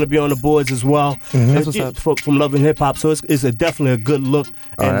Self is going to be on the boards as well. From Love and Hip Hop. So it's definitely a good look.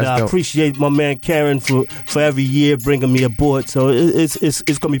 And I appreciate my man Karen for every year bringing me aboard. So it's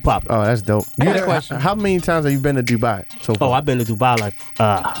going to be popping. Oh, that's dope. I got a question. How many times have you been to Dubai so far? Oh, I've been to Dubai like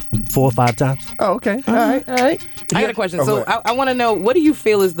 4 or 5 times. Oh, okay. All right. I got a question. So I want to know, what do you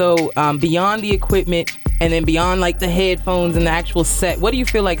feel as though beyond the equipment and then beyond like the headphones and the actual set, what do you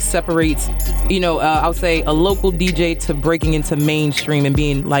feel like separates, I'll say a local DJ to breaking into mainstream and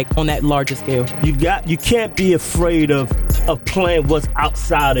being like on that larger scale? You can't be afraid of playing what's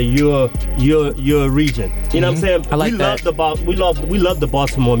outside of your region. You know what I'm saying? I like that. We love the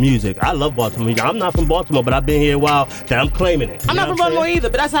Baltimore music. I love Baltimore music. I'm not from Baltimore, but I've been here a while. That I'm claiming it. I'm not from Baltimore either,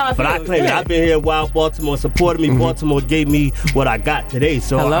 but that's how I feel. But I claim it. I've been here a while. Baltimore supported me. Baltimore gave me what I got today.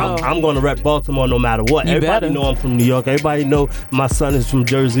 So I'm going to rep Baltimore no matter what. Everybody know I'm from New York. Everybody know my son is from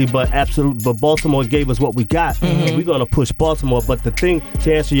Jersey. But Baltimore gave us what we got. And we're going to push Baltimore. But the thing,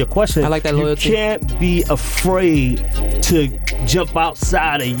 to answer your question, I like that loyalty. You can't be afraid to jump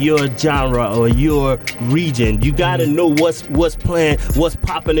outside of your genre or your region. You got to know what's playing, what's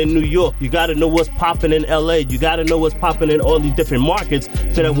popping in New York. You got to know what's popping in LA. You got to know what's popping in all these different markets,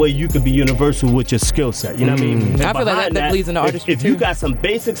 so that way you can be universal with your skill set. You know what I mean? And I feel like that bleeds into artistry if you got some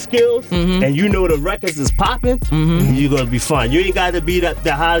basic skills and you know the records is popping, you're gonna be fine. You ain't got to be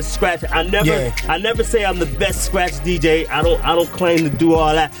the highest scratch. I never say I'm the best scratch DJ. I don't claim to do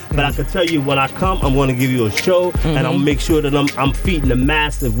all that, but I can tell you when I come, I'm gonna give you a show and I'll make sure that I'm feeding the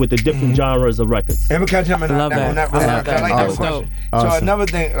massive with the different genres of records. And we can jump in on that. I like that question. So another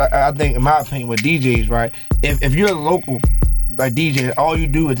thing, I think, in my opinion, with DJs, right? If you're a local like DJ, all you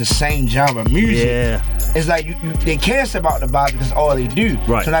do is the same genre of music. Yeah. It's like they can't step out the box because all they do.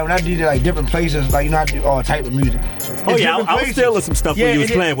 Right. So like when I DJ like different places, like I do all type of music. Oh yeah, I was stealing some stuff when you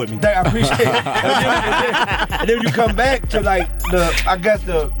was playing with me. I appreciate it. And then you come back to like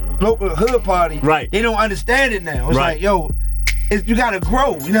the local hood party. Right. They don't understand it now. It's like, yo, you gotta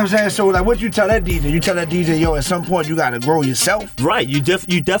grow, you know what I'm saying? So like, what you tell that DJ? You tell that DJ, yo, at some point you gotta grow yourself. Right, you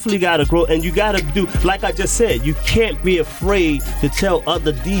definitely gotta grow, and you gotta do, like I just said, you can't be afraid to tell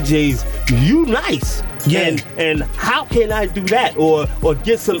other DJs, you nice. Yeah. And how can I do that? Or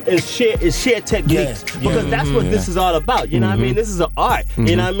get some and share techniques. Because that's what this is all about. You know what I mean? This is an art.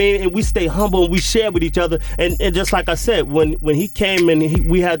 You know what I mean? And we stay humble and we share with each other. And just like I said, when he came and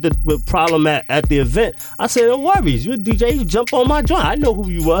we had the problem at the event, I said, no worries. You're a DJ, you jump on my joint. I know who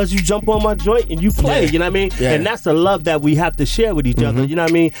you was. You jump on my joint and you play. You know what I mean? And that's the love that we have to share with each other. You know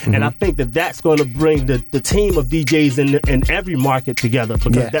what I mean? And I think that's going to bring the team of DJs in every market together,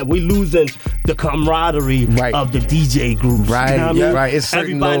 because that we losing the camaraderie of the DJ group. Right, you know what I mean? right. It's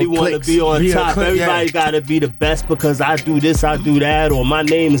everybody want to be on top. Everybody got to be the best because I do this, I do that, or my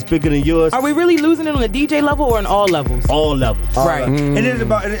name is bigger than yours. Are we really losing it on the DJ level or on all levels? All levels. Right. And it's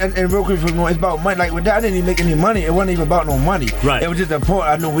about, and real quick, it's about money. Like with that, I didn't even make any money. It wasn't even about no money. Right. It was just a point.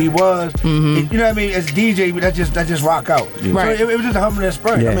 I knew who he was. And, you know what I mean? As DJ, that just rock out. Right. So it was just a humble and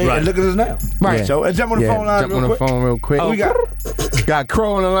spring. I mean, and look at us now. Right. So jump on the phone line. Jump on the phone real quick. We got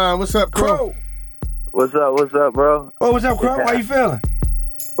Crow on the line. What's up, Crow? What's up, bro? Oh, what's up, Crow? How you feeling?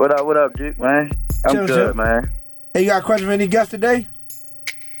 What up, Duke, man? I'm good, man. Hey, you got a question for any guest today?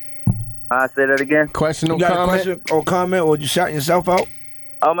 I say that again. Question or you got comment? a question or comment, or you shouting yourself out?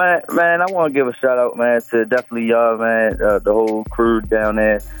 Oh, man, I want to give a shout out, man, to definitely y'all, man, the whole crew down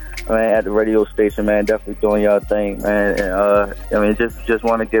there, man, at the radio station, man, definitely doing y'all thing, man. And, I mean, just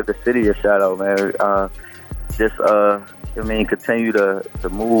want to give the city a shout out, man. Continue to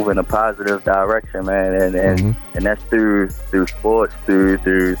move in a positive direction, man, and that's through sports, through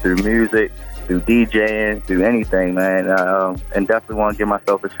music, through DJing, through anything, man. And definitely want to give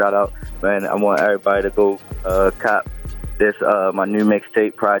myself a shout out, man. I want everybody to go cop this my new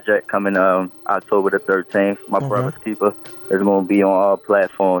mixtape project coming October the 13th. My Brother's Keeper is going to be on all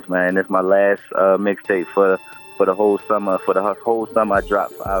platforms, man. It's my last mixtape for the whole summer. For the whole summer, I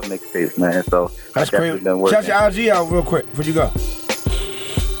dropped 5 mixtapes, man. So that's crazy. Shout your IG out real quick before you go.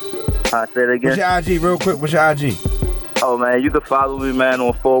 I say it again. What's your IG real quick? What's your IG? Oh, man, you can follow me, man,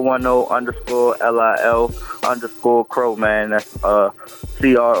 on 410_LIL_Crow, man. That's CROW,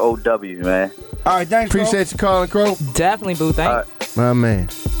 man. All right, thanks, Appreciate you calling, Crow. Definitely, boo. Thanks. My man.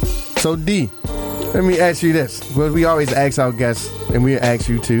 So, D, let me ask you this. Well, we always ask our guests, and we ask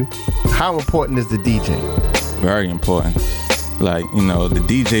you too, how important is the DJ? Very important. like, you know, the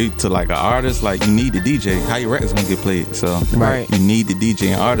DJ to like an artist, like you need the DJ. How your record's gonna get played? So you need the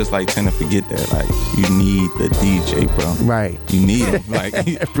DJ, and artists like tend to forget that. Like you need the DJ, bro. Right. You need him. Like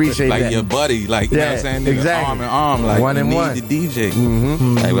appreciate like that. your buddy. Like you know what I'm saying? Exactly. Arm in arm. Like one you and need one. the DJ.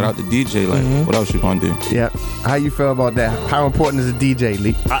 Mm-hmm. Like without the DJ, like what else you gonna do? Yeah. How you feel about that? How important is a DJ,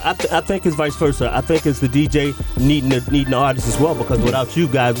 Lee? I think it's vice versa. I think it's the DJ needing the artist as well, because without you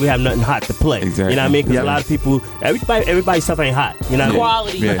guys, we have nothing hot to play. Exactly. You know what I mean? Because a lot of people, everybody's stuff ain't hot. You know what I mean?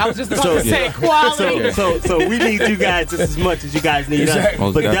 Quality. Yeah. I was just about to say quality. So we need you guys just as much as you guys need us.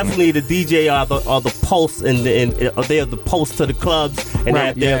 Most But definitely the DJ are the pulse, and they are the pulse to the clubs, and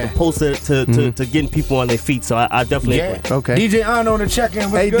they're the pulse to getting people on their feet. So I definitely agree. Okay. DJ On on the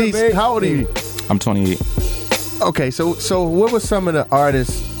check-in. What's Hey, good, babe? how old are you? I'm 28. Okay, so what were some of the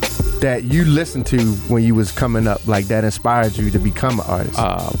artists that you listened to when you was coming up, like that inspired you to become an artist?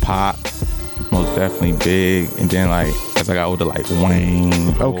 Pop, most definitely Big, and then like as I got older, like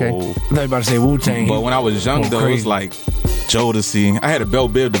Wayne. Okay. I thought you about to say Wu-Tang. But when I was young, though, it was like Jodeci. I had a Belle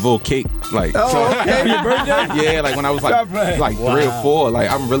Biv DeVoe cake, like okay. Your birthday? yeah, like when I was like 3 or 4.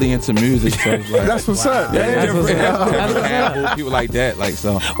 Like I'm really into music, so it's like, that's what's up. People like that, like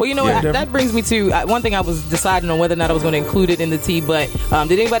so. Well, you know what? That brings me to one thing. I was deciding on whether or not I was going to include it in the tea, but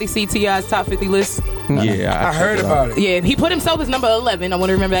did anybody see T.I.'s top 50 list? Yeah, I heard about it. Yeah, he put himself as number 11. I want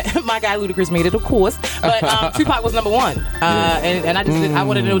to remember that. My guy Ludacris made it, of course. But Tupac was number 1. And I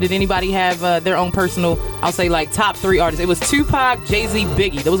wanted to know, did anybody have their own personal, I'll say like top 3 artists? It was Tupac, Jay-Z,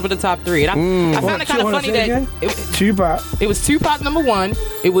 Biggie. Those were the top 3. And I found it kind of funny that Tupac. It was Tupac number 1.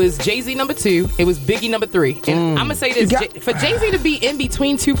 It was Jay-Z number 2. It was Biggie number 3. And I'm gonna say this: for Jay-Z to be in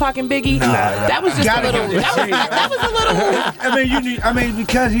between Tupac and Biggie, that was just a little. That was a little. I mean,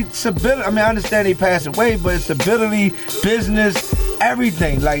 because he's stability. I mean, I understand he passed away, but it's stability, business,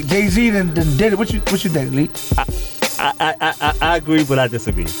 everything. Like Jay-Z done did it. What you think, Lee? I agree, but I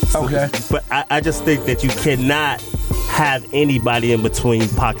disagree. Okay. But I just think that you cannot have anybody in between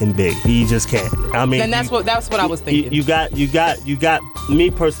Pac and Big. You just can't. I mean, and that's what I was thinking. You got me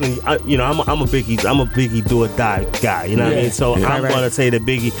personally. I'm a Biggie do or die guy. You know what I mean? So I'm gonna say the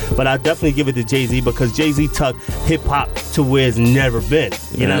Biggie, but I definitely give it to Jay-Z, because Jay-Z took hip hop to where it's never been.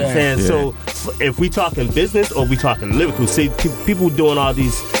 You know what I'm saying? So if we talking business or we talking lyrical, see people doing all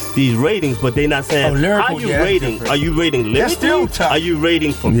these ratings, but they're not saying how you rating. Are you rating lyrical? Are you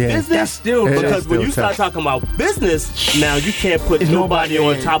rating for business? That's still because when you start talking about business, now you can't put nobody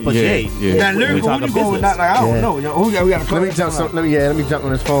on top of Jay. Now lyrical, who you going with? Not like, I don't know. We got to let me jump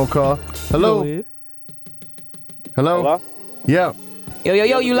on this phone call. Hello. Hello. Yo.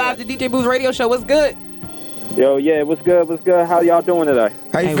 You live the DJ Booth Radio Show. What's good? Yo, yeah, what's good? How y'all doing today?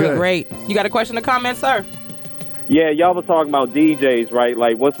 We're great. You got a question or comment, sir? Yeah, y'all was talking about DJs, right?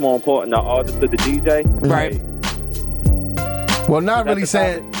 Like, what's more important, the artist or the DJ? Right. Well, not really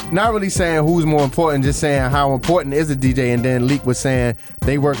saying who's more important, just saying how important is the DJ. And then Leek was saying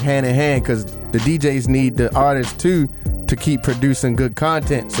they work hand in hand, because the DJs need the artists too to keep producing good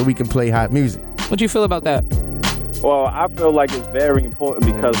content so we can play hot music. What do you feel about that? Well, I feel like it's very important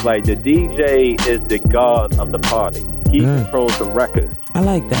because, like, the DJ is the god of the party. He controls the records. I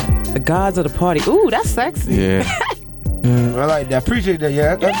like that. The gods of the party. Ooh, that's sexy. Yeah. I like that. Appreciate that,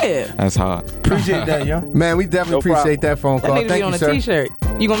 yeah. That's hot. Appreciate that, yo. Man, we definitely appreciate that phone call. That Thank you you, on sir. a t-shirt.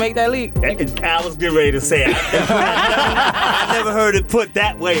 You gonna make that Leak? I was getting ready to say it. I never heard it put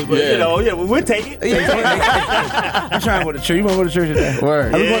that way, but we'll take it. I'm trying to go to church. You want to go to church today?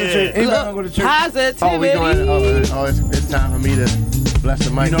 Word. Are we going to church? Anybody want to go to church? Positivity. It's time for me to bless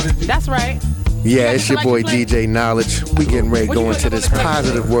the mic. That's right. Yeah, it's your boy DJ Niledge. We getting ready to go into this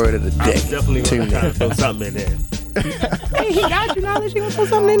positive word of the day. Definitely Tune trying to in. throw something in there. Hey, he got you, Knowledge. He gonna throw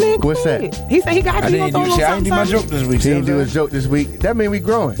something in there. What's that? He said he got you. I didn't do my joke this week. He didn't do his joke this week. That mean we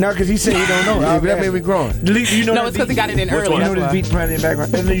growing. No, because he said he don't know. That mean we growing. You know no, it's because he got it in early. You know this beat playing in the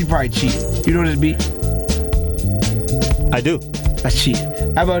background? And then you probably cheated. You know this beat? I do. That's cheating.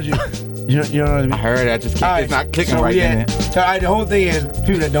 How about you? You know what I mean? I heard that. Just it's not clicking right then. So the whole thing is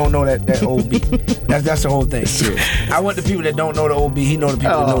people that don't know that old beat. That's the whole thing. I want the people that don't know the old beat. He know the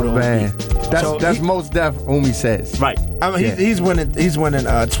people that know the old beat. That's most def. Umi says. Right. I mean, he's winning. He's winning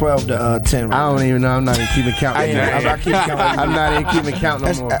 12 to 10. Right? I don't even know. I'm not even keeping count. I'm not keeping count. I'm not even keeping count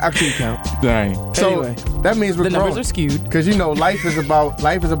no more. I keep count. Dang. So anyway, that means we're the growing. numbers are skewed because life is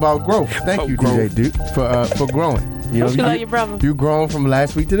about growth. Thank you, growth. DJ Duke, for growing. Don't you love your brother? You grown from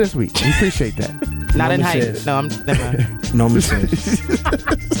last week to this week. We appreciate that. Not in height. No, I'm never mind. No mistakes.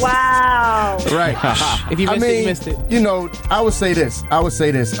 Wow. Right. If you missed it, you missed it. I would say this.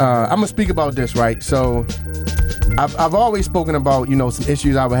 I'm gonna speak about this, right? So I've always spoken about, some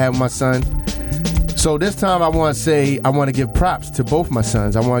issues I would have with my son. So this time I want to give props to both my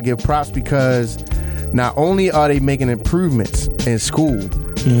sons. I want to give props because not only are they making improvements in school,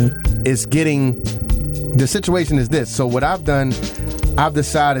 it's getting, the situation is this. So what I've done, I've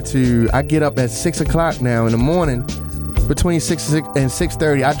decided I get up at 6 o'clock now in the morning. Between 6 and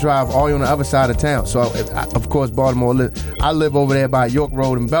 6:30, I drive all the way on the other side of town. So, of course, Baltimore. I live over there by York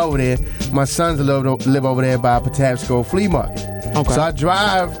Road and Belvedere. My sons live over there by Patapsco Flea Market. Okay. So I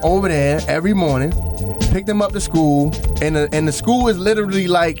drive over there every morning, pick them up to school, and the school is literally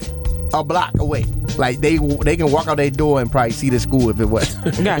like a block away. Like they can walk out their door and probably see the school if it was.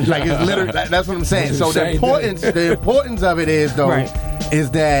 Like it's literally. That's what I'm saying. So the importance of it is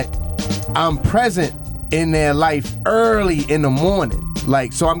is that I'm present in their life early in the morning.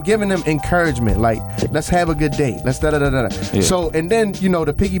 Like, so I'm giving them encouragement. Like, let's have a good day. Let's da-da-da-da-da. Yeah. So, and then, to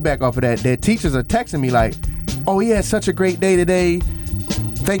piggyback off of that, their teachers are texting me like, oh, he had such a great day today.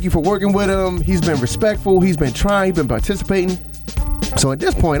 Thank you for working with him. He's been respectful. He's been trying. He's been participating. So at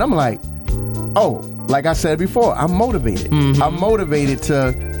this point, I'm like, oh, like I said before, I'm motivated. Mm-hmm. I'm motivated to,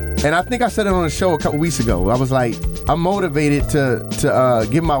 and I think I said it on the show a couple weeks ago. I was like, I'm motivated to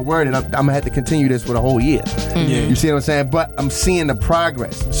give my word, and I'm gonna have to continue this for the whole year. Mm-hmm. You see what I'm saying? But I'm seeing the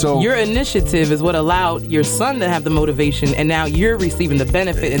progress. So your initiative is what allowed your son to have the motivation, and now you're receiving the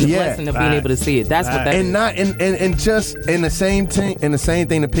benefit and the blessing of being able to see it. That's what that is. And just in the same thing,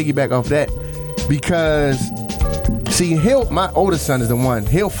 to piggyback off that, because see, my oldest son is the one.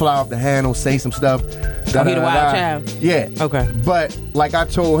 He'll fly off the handle, say some stuff. He the wild child. Yeah. Okay. But like I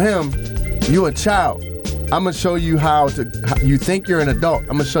told him, you're a child. I'm going to show you how you think you're an adult.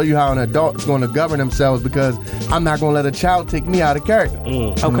 I'm going to show you how an adult is going to govern themselves, because I'm not going to let a child take me out of character.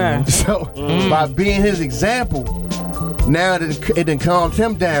 Okay. So by being his example, now it done calmed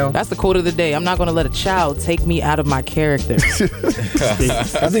him down. That's the quote of the day. I'm not going to let a child take me out of my character. I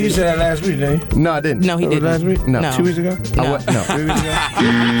think you said that last week, didn't you? No, I didn't. No, he didn't. Last week? No. 2 weeks ago? No. 3 weeks ago?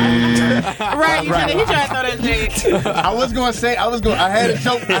 Right, he tried to throw that shit. I was going to say, I had a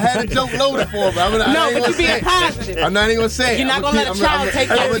joke loaded for him. But you being positive. I'm not even going to say it. You're not going to let a child take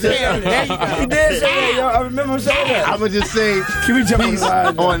you out of character. There you go. He did say that, yo. I remember him saying that. I'm going to just say, can we jump on the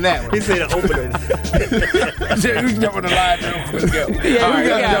line on that one? He said the opener. We can jump on the line now.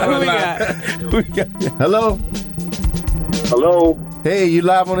 Who we got? Hello. Hello. Hey, you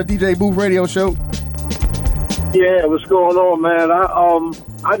live on the DJ Booth Radio Show? Yeah, what's going on, man?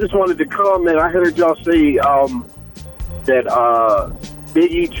 I just wanted to comment. I heard y'all say that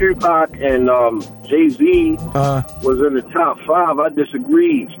Biggie, Tupac, and Jay-Z was in the top 5. I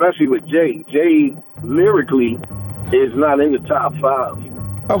disagree, especially with Jay. Jay lyrically is not in the top 5.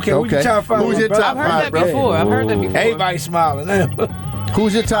 Okay. Who's your top 5? Who's your top 5? I've heard that before. Everybody's smiling now.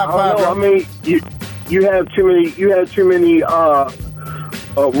 Who's your top 5? I mean, you have too many.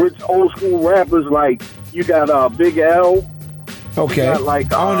 Rich old school rappers. Like you got Big L. Okay. You got,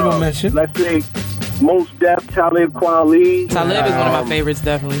 like I don't even mention. Let's say Mos Def, Talib Kweli. Talib is one of my favorites,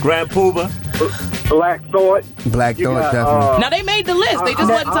 definitely. Grand Puba. Black Thought. Definitely. Now they made the list. They just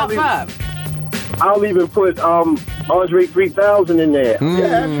wasn't top 5. I'll even put Andre 3000 in there.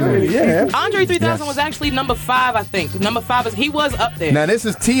 Yeah. Andre 3000 was actually number 5, I think. Number 5 is he was up there. Now this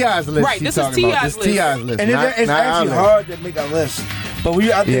is T.I.'s list. Right, this is T.I.'s list. And it's actually hard to make a list. But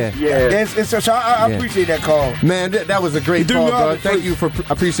I appreciate that call. Man, that was a great call, bro. Thank you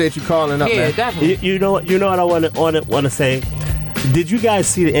appreciate you calling up, man. Definitely. You know what I want to say? Did you guys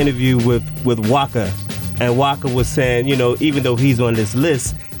see the interview with Waka? And Waka was saying, even though he's on this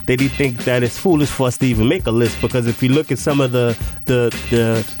list, they think that it's foolish for us to even make a list, because if you look at some of the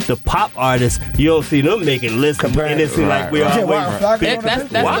pop artists, you don't see them making lists, and it seems like we are.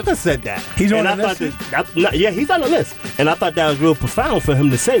 Waka said that. He's on the list. He's on the list, and I thought that was real profound for him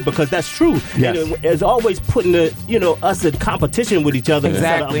to say, because that's true. Yes. It's always putting us in competition with each other,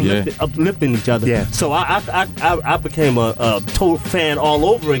 exactly, instead of uplifting each other. Yeah. So I became a total fan all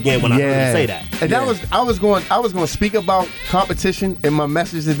over again when I heard him say that. And I was going to speak about competition in my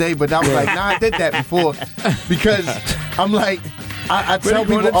message today, but I was like, I did that before, because I'm like, I tell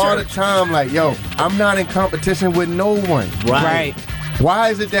people all the time, like, yo, I'm not in competition with no one. Right. Why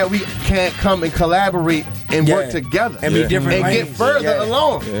is it that we can't come and collaborate and work together and be different and get further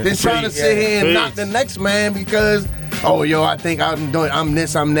along than trying to sit here and knock the next man? Because oh, yo, I think I'm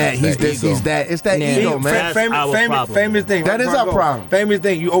this, I'm that. He's this, he's that. It's that ego, man. Famous thing. That is our problem. Famous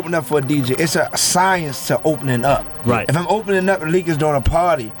thing. You open up for a DJ. It's a science to opening up. Right. If I'm opening up, Leek is doing a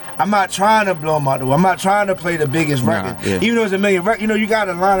party. I'm not trying to blow him out the way. I'm not trying to play the biggest record. Even though it's a million records, you got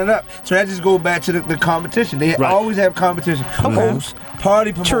to line it up. So that just goes back to the competition. They always have competition. Hosts,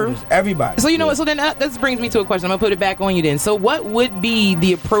 party promoters, everybody. So you know what? So then that brings me to a question. I'm gonna put it back on you then. So what would be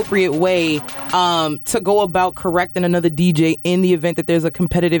the appropriate way to go about correcting another DJ in the event that there's a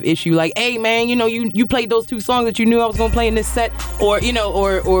competitive issue? Like, hey man, you played those 2 songs that you knew I was gonna play in this set, or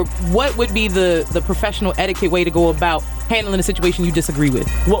or what would be the professional etiquette way to go about handling a situation you disagree with?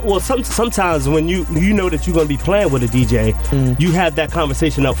 Well, sometimes when you know that you're gonna be playing with a DJ, you have that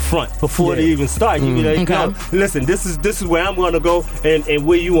conversation up front before they even start. You be like, no, listen, this is where I'm gonna go and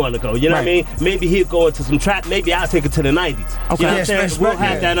where you wanna go. You know what I mean? Maybe he'll go into some trap. Maybe I'll take it to the 90s. Okay. You know what I'm saying? We'll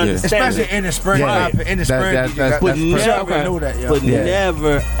have that understanding. Especially in the spring. In the spring, but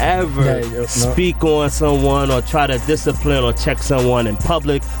never ever speak on someone or try to discipline or check someone in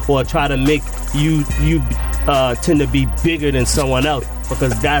public or try to make you tend to be bigger than someone else,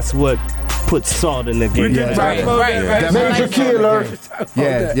 because that's what puts salt in the game. Right. Major killer.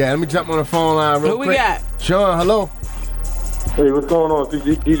 Yeah. Let me jump on the phone line real quick. Who we got? Sean, hello. Hey, what's going on?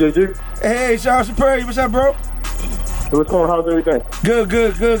 DJ Duke? Hey, Sean Superior, what's up, bro? Hey, what's going on? How's everything?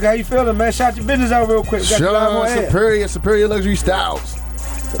 Good. How you feeling, man? Shout your business out real quick. Sean Superior Luxury Styles.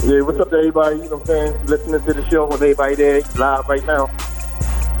 Yeah, what's up to everybody? You know what I'm saying? Listening to the show with everybody there live right now.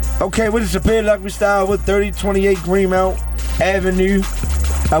 Okay, with the Superior Luxury Style with 3028 Greenmount Avenue.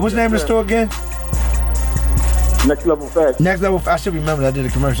 What's the name of the store again? Next Level Fashion. Next Level. I should remember that I did a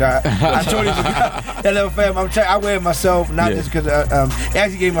commercial. I told you that Level Fashion. I wear it myself, not just because it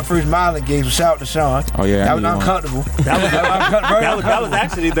actually gave my first modeling gig. So shout out to Sean. Oh yeah, that was uncomfortable. That was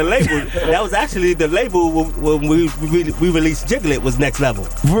actually the label. That was actually the label when we released Jiggle It was Next Level.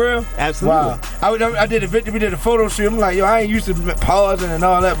 For real? Absolutely. Wow. We did a photo shoot. I'm like, yo, I ain't used to pausing and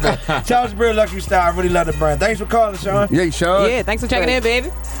all that. But shout out to Superior Luxury Style. I really love the brand. Thanks for calling, Sean. Yeah, Sean. Yeah, thanks for checking in,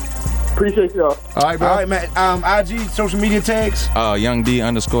 baby. Appreciate y'all. All right, bro. All right, man. IG, social media tags. Young D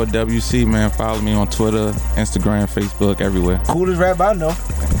 _WC, man. Follow me on Twitter, Instagram, Facebook, everywhere. Coolest rap I know.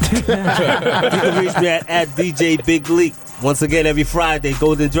 You can reach me at DJ Big Leek. Once again, every Friday,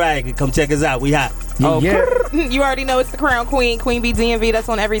 Golden Dragon. Come check us out. We hot. You already know it's the Crown Queen, Queen Bee DMV. That's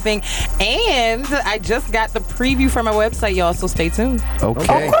on everything. And I just got the preview from my website, y'all, so stay tuned.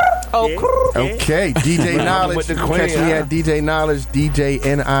 Okay. DJ Niledge. You can catch me at DJ Niledge,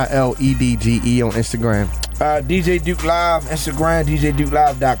 DJNILEDGE on Instagram. DJ Duke Live, Instagram,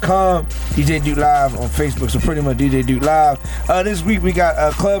 DJDukeLive.com, DJ Duke Live on Facebook, so pretty much DJ Duke Live. This week we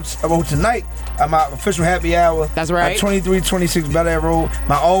got clubs. Tonight, my official happy hour. That's right. 2326 Bel Air Road.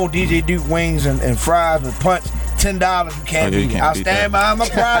 My own DJ Duke wings and fries with punch. $10. You can't beat it. I'll stand behind my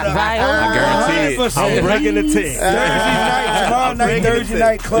product. I guarantee it. I'm breaking the 10. Tomorrow night, Thursday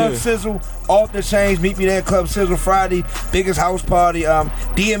night, Club Sizzle. Off the chains. Meet me there, Club Sizzle Friday. Biggest house party.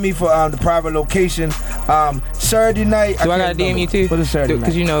 DM me for the private location. Saturday night. So I gotta DM you too? What is Saturday night?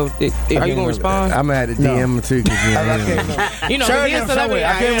 Because are you gonna respond? I'm gonna have to DM him too.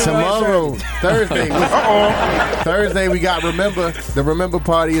 Tomorrow, Thursday, we got the Remember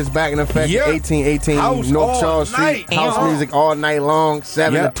Party is back in effect. 1818 North Charles Street. House music all night long,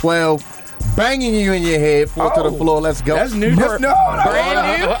 7 to 12. Banging you in your head, 4 to the floor. Let's go. That's new. Brand new.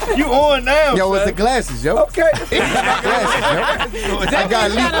 You on now? Yo, with the glasses, yo. Okay. I got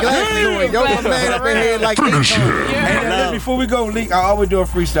Leek glasses on. Yo, my man up in here like this. Hey, before we go, Leek, I always do a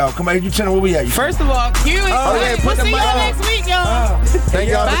freestyle. Come on, you tell them where we at. First of all, cue it. We'll see you next week, y'all. Thank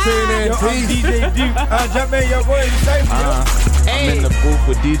y'all for tuning in. Peace. DJ Duke. Jump in, yo. Go ahead. I'm in the booth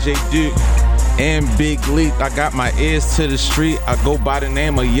with DJ Duke and Big Leek. I got my ears to the street. I go by the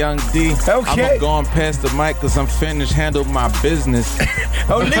name of Young D. Okay. I'm going past the mic because I'm finished handling my business.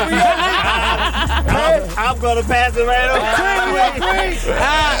 I'm gonna pass it right over.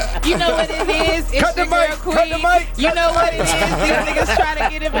 You know what it is? It's cut the mic. Queen. Cut the mic. You know what it is? These niggas try to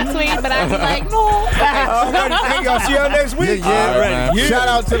get in between, but I be like, no. All right, thank y'all. See y'all next week. Yeah. Shout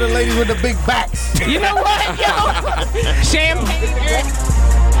out to the ladies with the big backs. You know what, yo? Champagne.